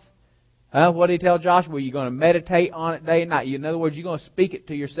mouth. What did He tell Joshua? You're going to meditate on it day and night. In other words, you're going to speak it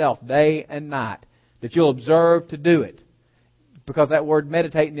to yourself day and night. That you'll observe to do it. Because that word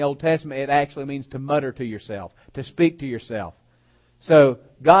meditate in the Old Testament, it actually means to mutter to yourself. To speak to yourself. So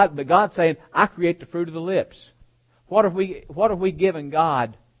God's saying, I create the fruit of the lips. What have we given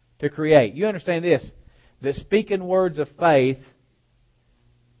God to create? You understand this, that speaking words of faith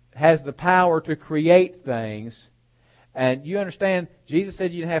has the power to create things. And you understand, Jesus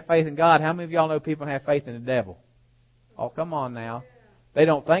said you have faith in God. How many of y'all know people have faith in the devil? Oh, come on now. They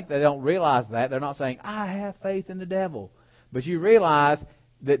don't realize that. They're not saying, I have faith in the devil. But you realize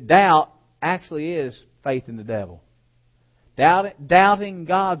that doubt actually is faith in the devil. Doubting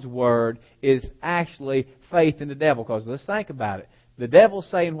God's Word is actually faith in the devil. Because let's think about it. The devil's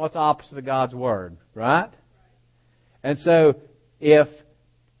saying what's opposite of God's Word, right? And so if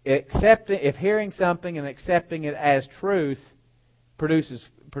hearing something and accepting it as truth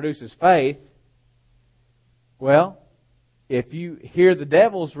produces faith, well, if you hear the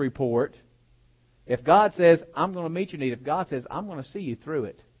devil's report, if God says, I'm going to meet your need, if God says, I'm going to see you through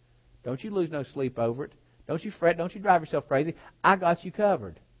it, don't you lose no sleep over it. Don't you fret. Don't you drive yourself crazy. I got you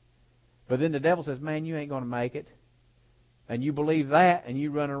covered. But then the devil says, man, you ain't going to make it. And you believe that, and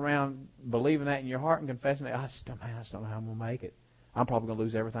you run around believing that in your heart and confessing that, I just don't know how I'm going to make it. I'm probably going to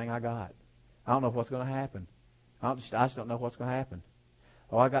lose everything I got. I don't know what's going to happen. I just don't know what's going to happen.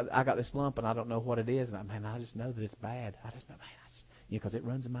 Oh, I got this lump, and I don't know what it is. And I just know that it's bad. I just know, because it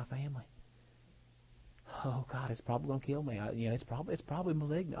runs in my family. Oh God, it's probably going to kill me. It's probably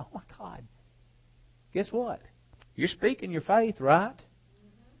malignant. Oh my God. Guess what? You're speaking your faith, right?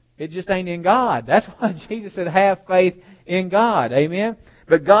 It just ain't in God. That's why Jesus said, have faith in God. Amen?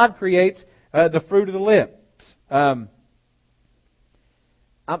 But God creates the fruit of the lips. I'm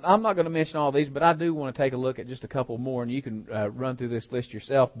not going to mention all these, but I do want to take a look at just a couple more, and you can run through this list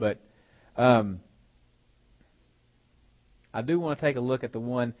yourself. But I do want to take a look at the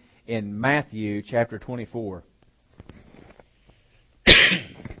one in Matthew chapter 24.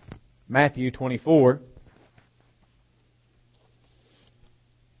 Matthew 24.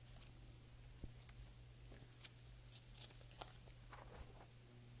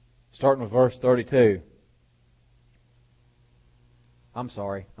 Starting with verse 32. I'm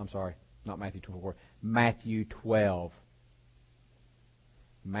sorry. Not Matthew 24. Matthew 12.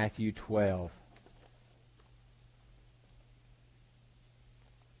 Matthew 12.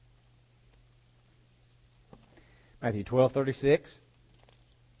 Matthew 12:36.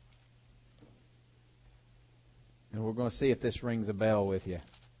 And we're going to see if this rings a bell with you.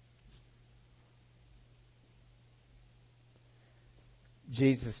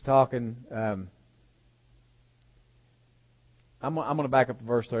 Jesus talking. I'm going to back up to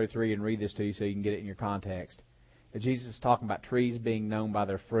verse 33 and read this to you so you can get it in your context. Jesus is talking about trees being known by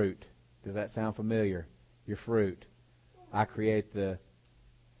their fruit. Does that sound familiar? Your fruit. I create the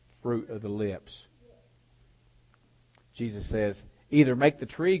fruit of the lips. Jesus says, either make the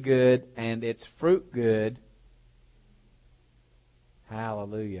tree good and its fruit good.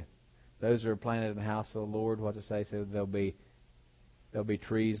 Hallelujah. Those who are planted in the house of the Lord, what's it say? So there'll be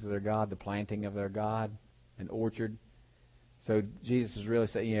trees of their God, the planting of their God, an orchard. So Jesus is really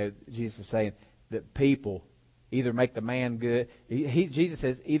saying, Jesus is saying that people either make the man good. Jesus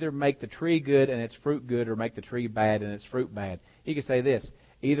says either make the tree good and its fruit good, or make the tree bad and its fruit bad. He could say this: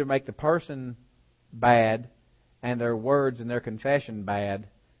 either make the person bad and their words and their confession bad,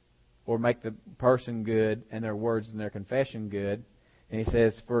 or make the person good and their words and their confession good. And he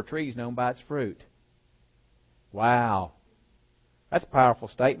says, for a tree is known by its fruit. Wow. That's a powerful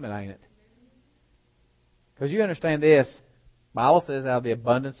statement, ain't it? Because you understand this. The Bible says out of the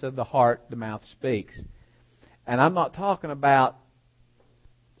abundance of the heart, the mouth speaks. And I'm not talking about,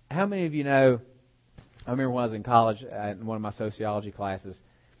 how many of you know, I remember when I was in college, in one of my sociology classes,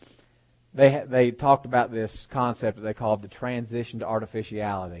 they talked about this concept that they called the transition to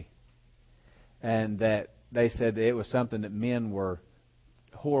artificiality. And that they said that it was something that men were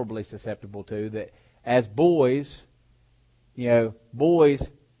horribly susceptible to. That as boys, boys,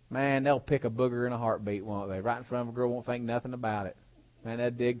 man, they'll pick a booger in a heartbeat, won't they? Right in front of a girl, won't think nothing about it. Man,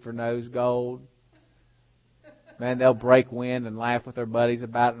 they'll dig for nose gold. Man, they'll break wind and laugh with their buddies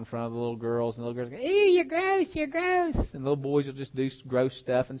about it in front of the little girls. And the little girls go, ew, you're gross, you're gross. And little boys will just do gross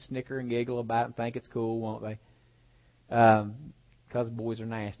stuff and snicker and giggle about it and think it's cool, won't they? Because boys are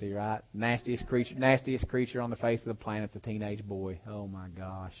nasty, right? Nastiest creature on the face of the planet's a teenage boy. Oh, my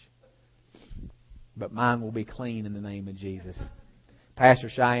gosh. But mine will be clean in the name of Jesus. Pastor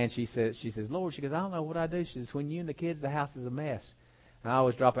Cheyenne, she says, Lord, she goes, I don't know what I do. She says, when you and the kids, the house is a mess. And I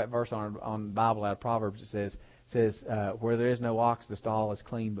always drop that verse on the Bible out of Proverbs. It says, where there is no ox, the stall is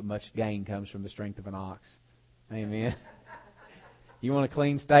clean, but much gain comes from the strength of an ox. Amen. You want a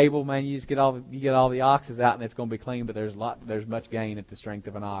clean stable, man? You just get all the oxes out, and it's going to be clean. But there's much gain at the strength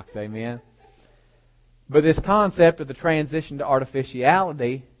of an ox. Amen. But this concept of the transition to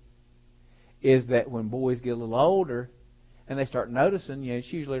artificiality is that when boys get a little older and they start noticing,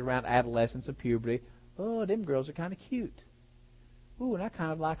 it's usually around adolescence and puberty. Oh, them girls are kind of cute. Ooh, and I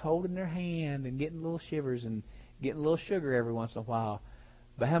kind of like holding their hand and getting little shivers and getting a little sugar every once in a while.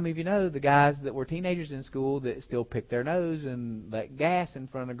 But how many of you know the guys that were teenagers in school that still picked their nose and let gas in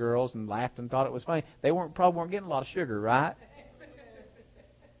front of girls and laughed and thought it was funny? They probably weren't getting a lot of sugar, right?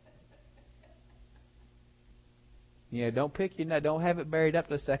 Don't pick your nose. Don't have it buried up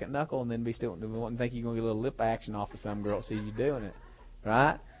to the second knuckle and then be still wanting to think you're going to get a little lip action off of some girl see you doing it.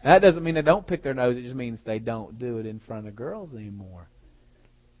 Right? That doesn't mean they don't pick their nose. It just means they don't do it in front of girls anymore.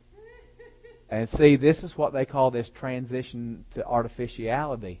 And see, this is what they call this transition to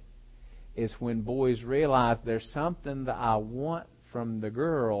artificiality. Is when boys realize there's something that I want from the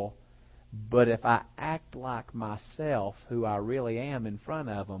girl, but if I act like myself, who I really am in front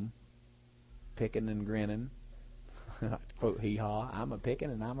of them, picking and grinning, quote hee-haw, I'm a picking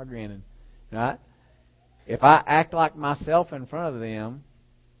and I'm a grinning, right? If I act like myself in front of them,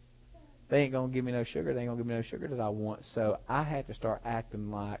 they ain't going to give me no sugar. They ain't going to give me no sugar that I want. So I have to start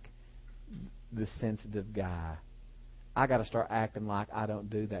acting like the sensitive guy. I got to start acting like I don't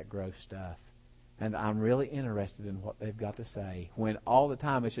do that gross stuff. And I'm really interested in what they've got to say. When all the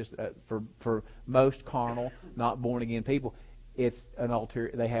time it's just, for most carnal, not born-again people, it's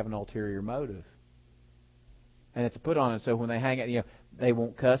they have an ulterior motive. And it's put on it. So when they hang out, they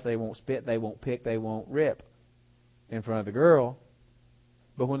won't cuss, they won't spit, they won't pick, they won't rip in front of the girl.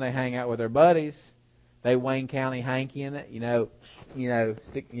 But when they hang out with their buddies, they Wayne County hankying it,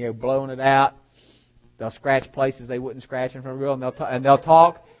 blowing it out. They'll scratch places they wouldn't scratch in front of a girl, and they'll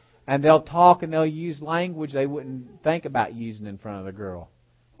talk, and they'll use language they wouldn't think about using in front of the girl.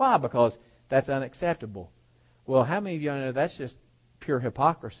 Why? Because that's unacceptable. Well, how many of you know that's just pure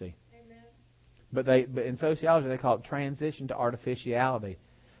hypocrisy? But in sociology, they call it transition to artificiality.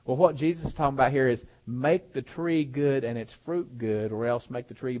 Well, what Jesus is talking about here is make the tree good and its fruit good, or else make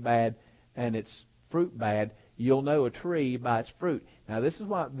the tree bad and its fruit bad. You'll know a tree by its fruit. Now, this is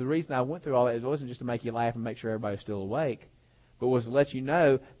why the reason I went through all that. It wasn't just to make you laugh and make sure everybody's still awake, but was to let you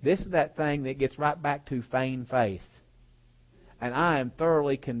know this is that thing that gets right back to feigned faith. And I am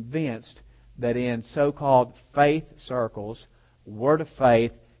thoroughly convinced that in so-called faith circles, word of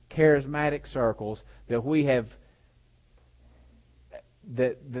faith, charismatic circles, that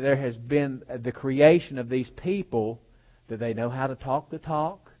there has been the creation of these people that they know how to talk the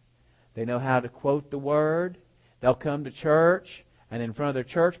talk, they know how to quote the word, they'll come to church and in front of their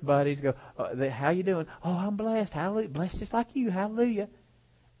church buddies go, how you doing? Oh, I'm blessed, hallelujah, blessed just like you, hallelujah.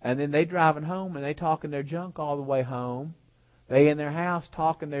 And then they driving home and they talking their junk all the way home. They in their house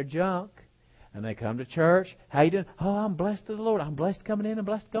talking their junk. And they come to church. How you doing? Oh, I'm blessed to the Lord. I'm blessed coming in and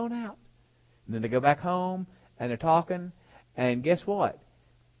blessed going out. And then they go back home and they're talking. And guess what?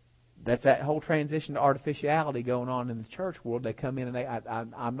 That's that whole transition to artificiality going on in the church world. They come in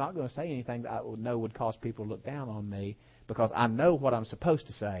and I'm not going to say anything that I know would cause people to look down on me because I know what I'm supposed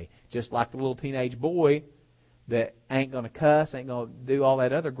to say. Just like the little teenage boy that ain't going to cuss, ain't going to do all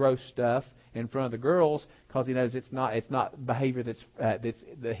that other gross stuff in front of the girls because he knows it's not behavior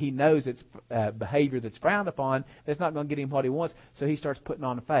he knows it's behavior that's frowned upon. That's not going to get him what he wants, so he starts putting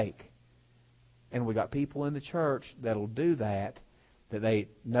on a fake. And we got people in the church that'll do that they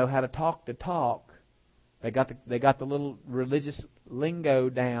know how to talk the talk. They got the little religious lingo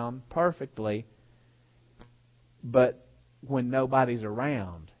down perfectly, but when nobody's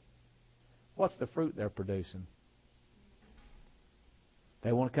around, what's the fruit they're producing?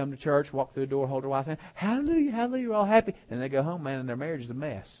 They want to come to church, walk through the door, hold their wife's hand, hallelujah, hallelujah, we're all happy. And they go home, man, and their marriage is a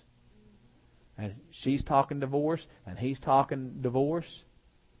mess. And she's talking divorce, and he's talking divorce.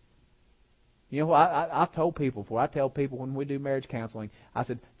 You know what? I've told people before. I tell people when we do marriage counseling, I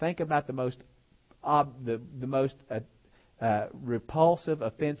said, think about the most repulsive,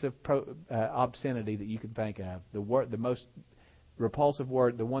 offensive obscenity that you can think of. The most repulsive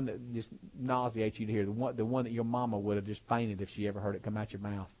word, the one that just nauseates you to hear, the one that your mama would have just fainted if she ever heard it come out your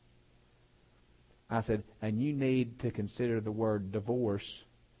mouth. I said, and you need to consider the word divorce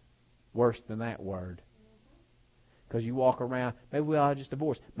worse than that word. Because you walk around, maybe we ought to just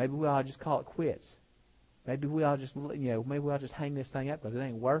divorce. Maybe we ought to just call it quits. Maybe we ought to just, maybe we ought to just hang this thing up because it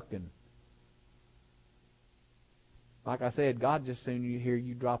ain't working. Like I said, God just soon you hear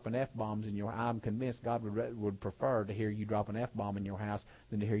you dropping F-bombs in your. I'm convinced God would prefer to hear you drop an F-bomb in your house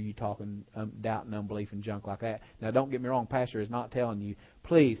than to hear you talking doubt and unbelief and junk like that. Now, don't get me wrong. Pastor is not telling you.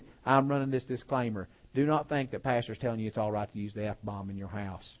 Please, I'm running this disclaimer. Do not think that Pastor is telling you it's all right to use the F-bomb in your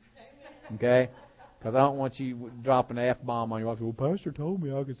house. Okay? Because I don't want you dropping an F-bomb on your wife. Well, Pastor told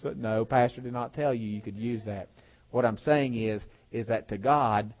me I could say. No, Pastor did not tell you could use that. What I'm saying is that to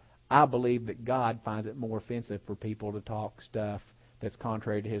God, I believe that God finds it more offensive for people to talk stuff that's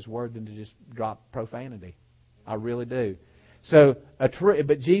contrary to His Word than to just drop profanity. I really do. So a tree,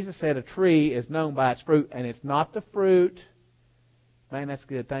 but Jesus said a tree is known by its fruit, and it's not the fruit. Man, that's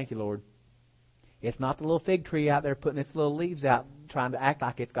good. Thank you, Lord. It's not the little fig tree out there putting its little leaves out, trying to act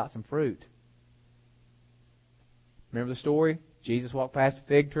like it's got some fruit. Remember the story? Jesus walked past a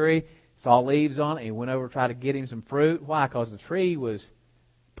fig tree, saw leaves on it, and he went over to try to get him some fruit. Why? Because the tree was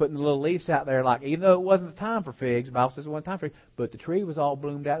putting the little leaves out there, like, even though it wasn't the time for figs, the Bible says it wasn't time for figs, but the tree was all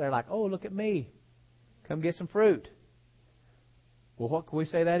bloomed out there like, oh, look at me. Come get some fruit. Well, what can we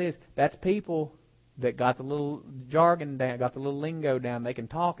say that is? That's people that got the little jargon down, got the little lingo down. They can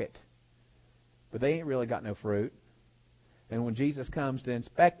talk it, but they ain't really got no fruit. And when Jesus comes to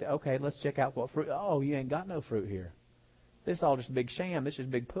inspect it, okay, let's check out what fruit. Oh, you ain't got no fruit here. This is all just a big sham. This is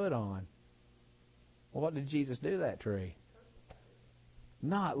big put on. Well, what did Jesus do to that tree?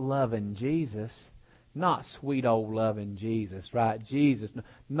 Not loving Jesus. Not sweet old loving Jesus, right? Jesus.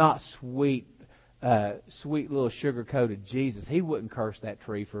 Not sweet little sugar-coated Jesus. He wouldn't curse that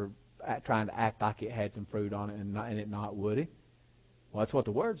tree for trying to act like it had some fruit on it and it not, would he? Well, that's what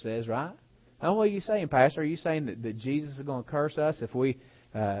the Word says, right? Now, what are you saying, Pastor? Are you saying that Jesus is going to curse us if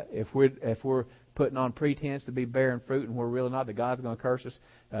we're putting on pretense to be bearing fruit and we're really not? That God's going to curse us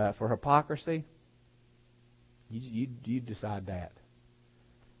for hypocrisy? You decide that.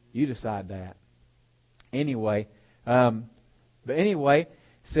 You decide that. Anyway, it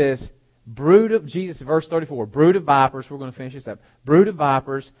says, brood of, Jesus, verse 34, brood of vipers, we're going to finish this up. Brood of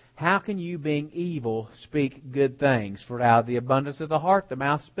vipers, how can you, being evil, speak good things? For out of the abundance of the heart, the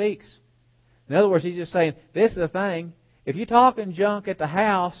mouth speaks. In other words, he's just saying, this is the thing. If you're talking junk at the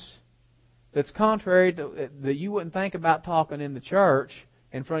house that's contrary to, that you wouldn't think about talking in the church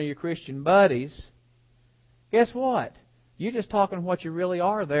in front of your Christian buddies, guess what? You're just talking what you really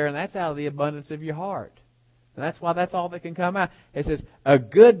are there, and that's out of the abundance of your heart. And that's why that's all that can come out. It says, a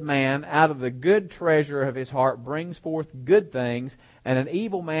good man out of the good treasure of his heart brings forth good things, and an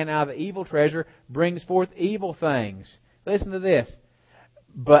evil man out of the evil treasure brings forth evil things. Listen to this.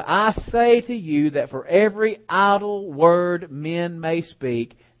 But I say to you that for every idle word men may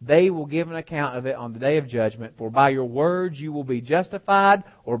speak, they will give an account of it on the day of judgment. For by your words you will be justified,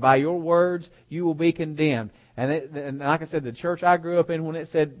 or by your words you will be condemned. And like I said, the church I grew up in, when it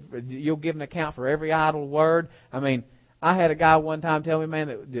said you'll give an account for every idle word, I mean, I had a guy one time tell me,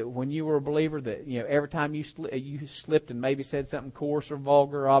 man, that when you were a believer, that every time you slipped and maybe said something coarse or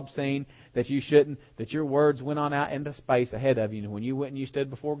vulgar or obscene that you shouldn't, that your words went on out into space ahead of you. And when you went and you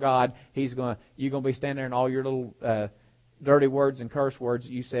stood before God, you're going to be standing there, and all your little dirty words and curse words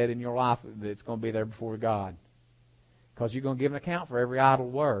that you said in your life, that's going to be there before God, because you're going to give an account for every idle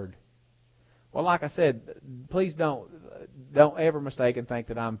word. Well, like I said, please don't ever mistake and think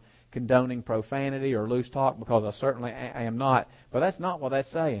that I'm condoning profanity or loose talk, because I certainly am not. But that's not what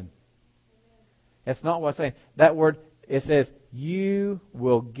that's saying. That's not what it's saying. That word, it says, you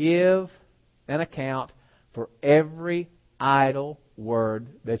will give an account for every idle word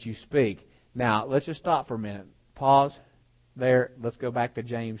that you speak. Now, let's just stop for a minute. Pause there. Let's go back to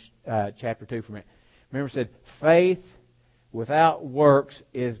James chapter 2 for a minute. Remember, it said, faith without works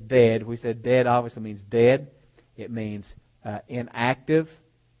is dead. We said dead obviously means dead. It means inactive,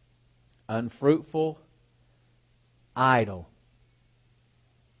 unfruitful, idle.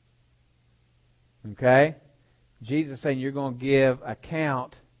 Okay? Jesus is saying you're going to give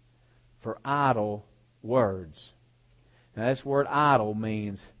account for idle words. Now, this word idle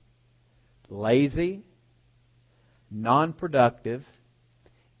means lazy, non-productive,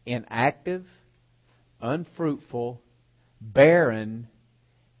 inactive, unfruitful, barren,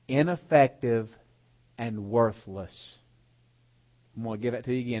 ineffective, and worthless. I'm going to give it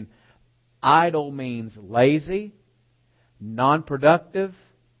to you again. Idle means lazy, non-productive,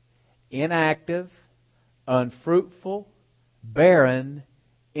 inactive, unfruitful, barren,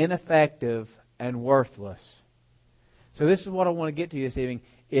 ineffective, and worthless. So this is what I want to get to this evening,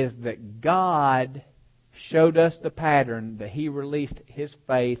 is that God showed us the pattern that He released His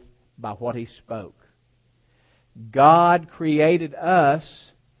faith by what He spoke. God created us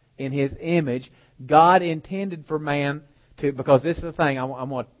in His image. God intended for man to, because this is the thing, I'm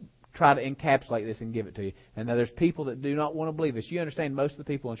going to try to encapsulate this and give it to you. And now there's people that do not want to believe this. You understand, most of the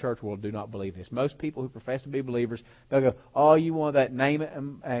people in the church world do not believe this. Most people who profess to be believers, they'll go, oh, you want that name it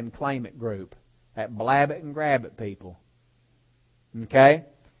and claim it group. That blab it and grab it people. Okay?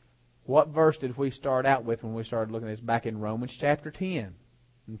 What verse did we start out with when we started looking at this? Back in Romans chapter 10.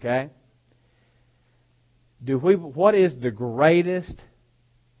 Okay? What is the greatest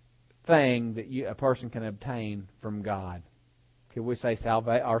thing that a person can obtain from God? Can we say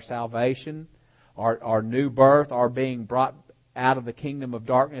our salvation, our new birth, our being brought out of the kingdom of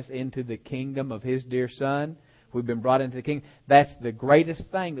darkness into the kingdom of His dear Son? We've been brought into the kingdom. That's the greatest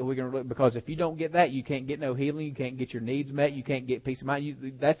thing that we're going to look, because if you don't get that, you can't get no healing, you can't get your needs met, you can't get peace of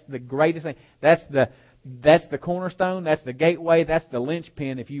mind. That's the greatest thing. That's the cornerstone, that's the gateway, that's the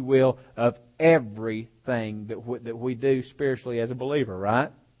linchpin, if you will, of everything that we do spiritually as a believer,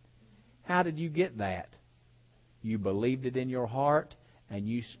 right? How did you get that? You believed it in your heart and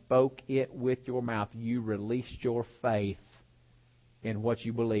you spoke it with your mouth. You released your faith in what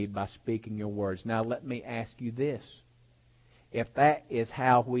you believe by speaking your words. Now let me ask you this. If that is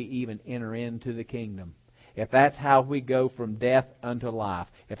how we even enter into the kingdom, if that's how we go from death unto life,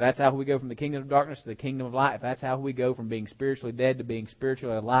 if that's how we go from the kingdom of darkness to the kingdom of light, if that's how we go from being spiritually dead to being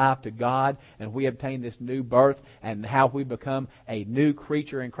spiritually alive to God, and we obtain this new birth, and how we become a new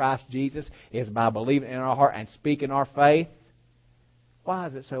creature in Christ Jesus is by believing in our heart and speaking our faith, why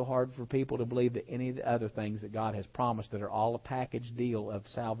is it so hard for people to believe that any of the other things that God has promised that are all a package deal of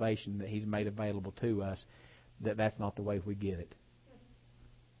salvation that He's made available to us, that's not the way we get it?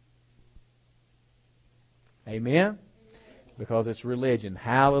 Amen? Because it's religion.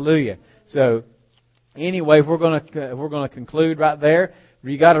 Hallelujah. So, anyway, we're going to conclude right there.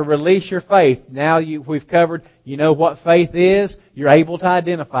 You got to release your faith. Now we've covered, you know what faith is. You're able to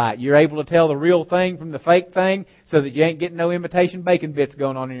identify it. You're able to tell the real thing from the fake thing so that you ain't getting no imitation bacon bits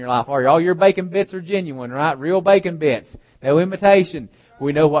going on in your life. Are you? All your bacon bits are genuine, right? Real bacon bits. No imitation.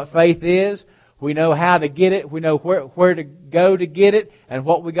 We know what faith is. We know how to get it. We know where to go to get it and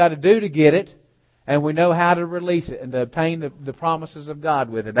what we got to do to get it. And we know how to release it and to obtain the promises of God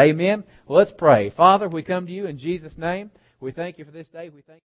with it. Amen? Well, let's pray. Father, we come to you in Jesus' name. We thank you for this day. We thank you.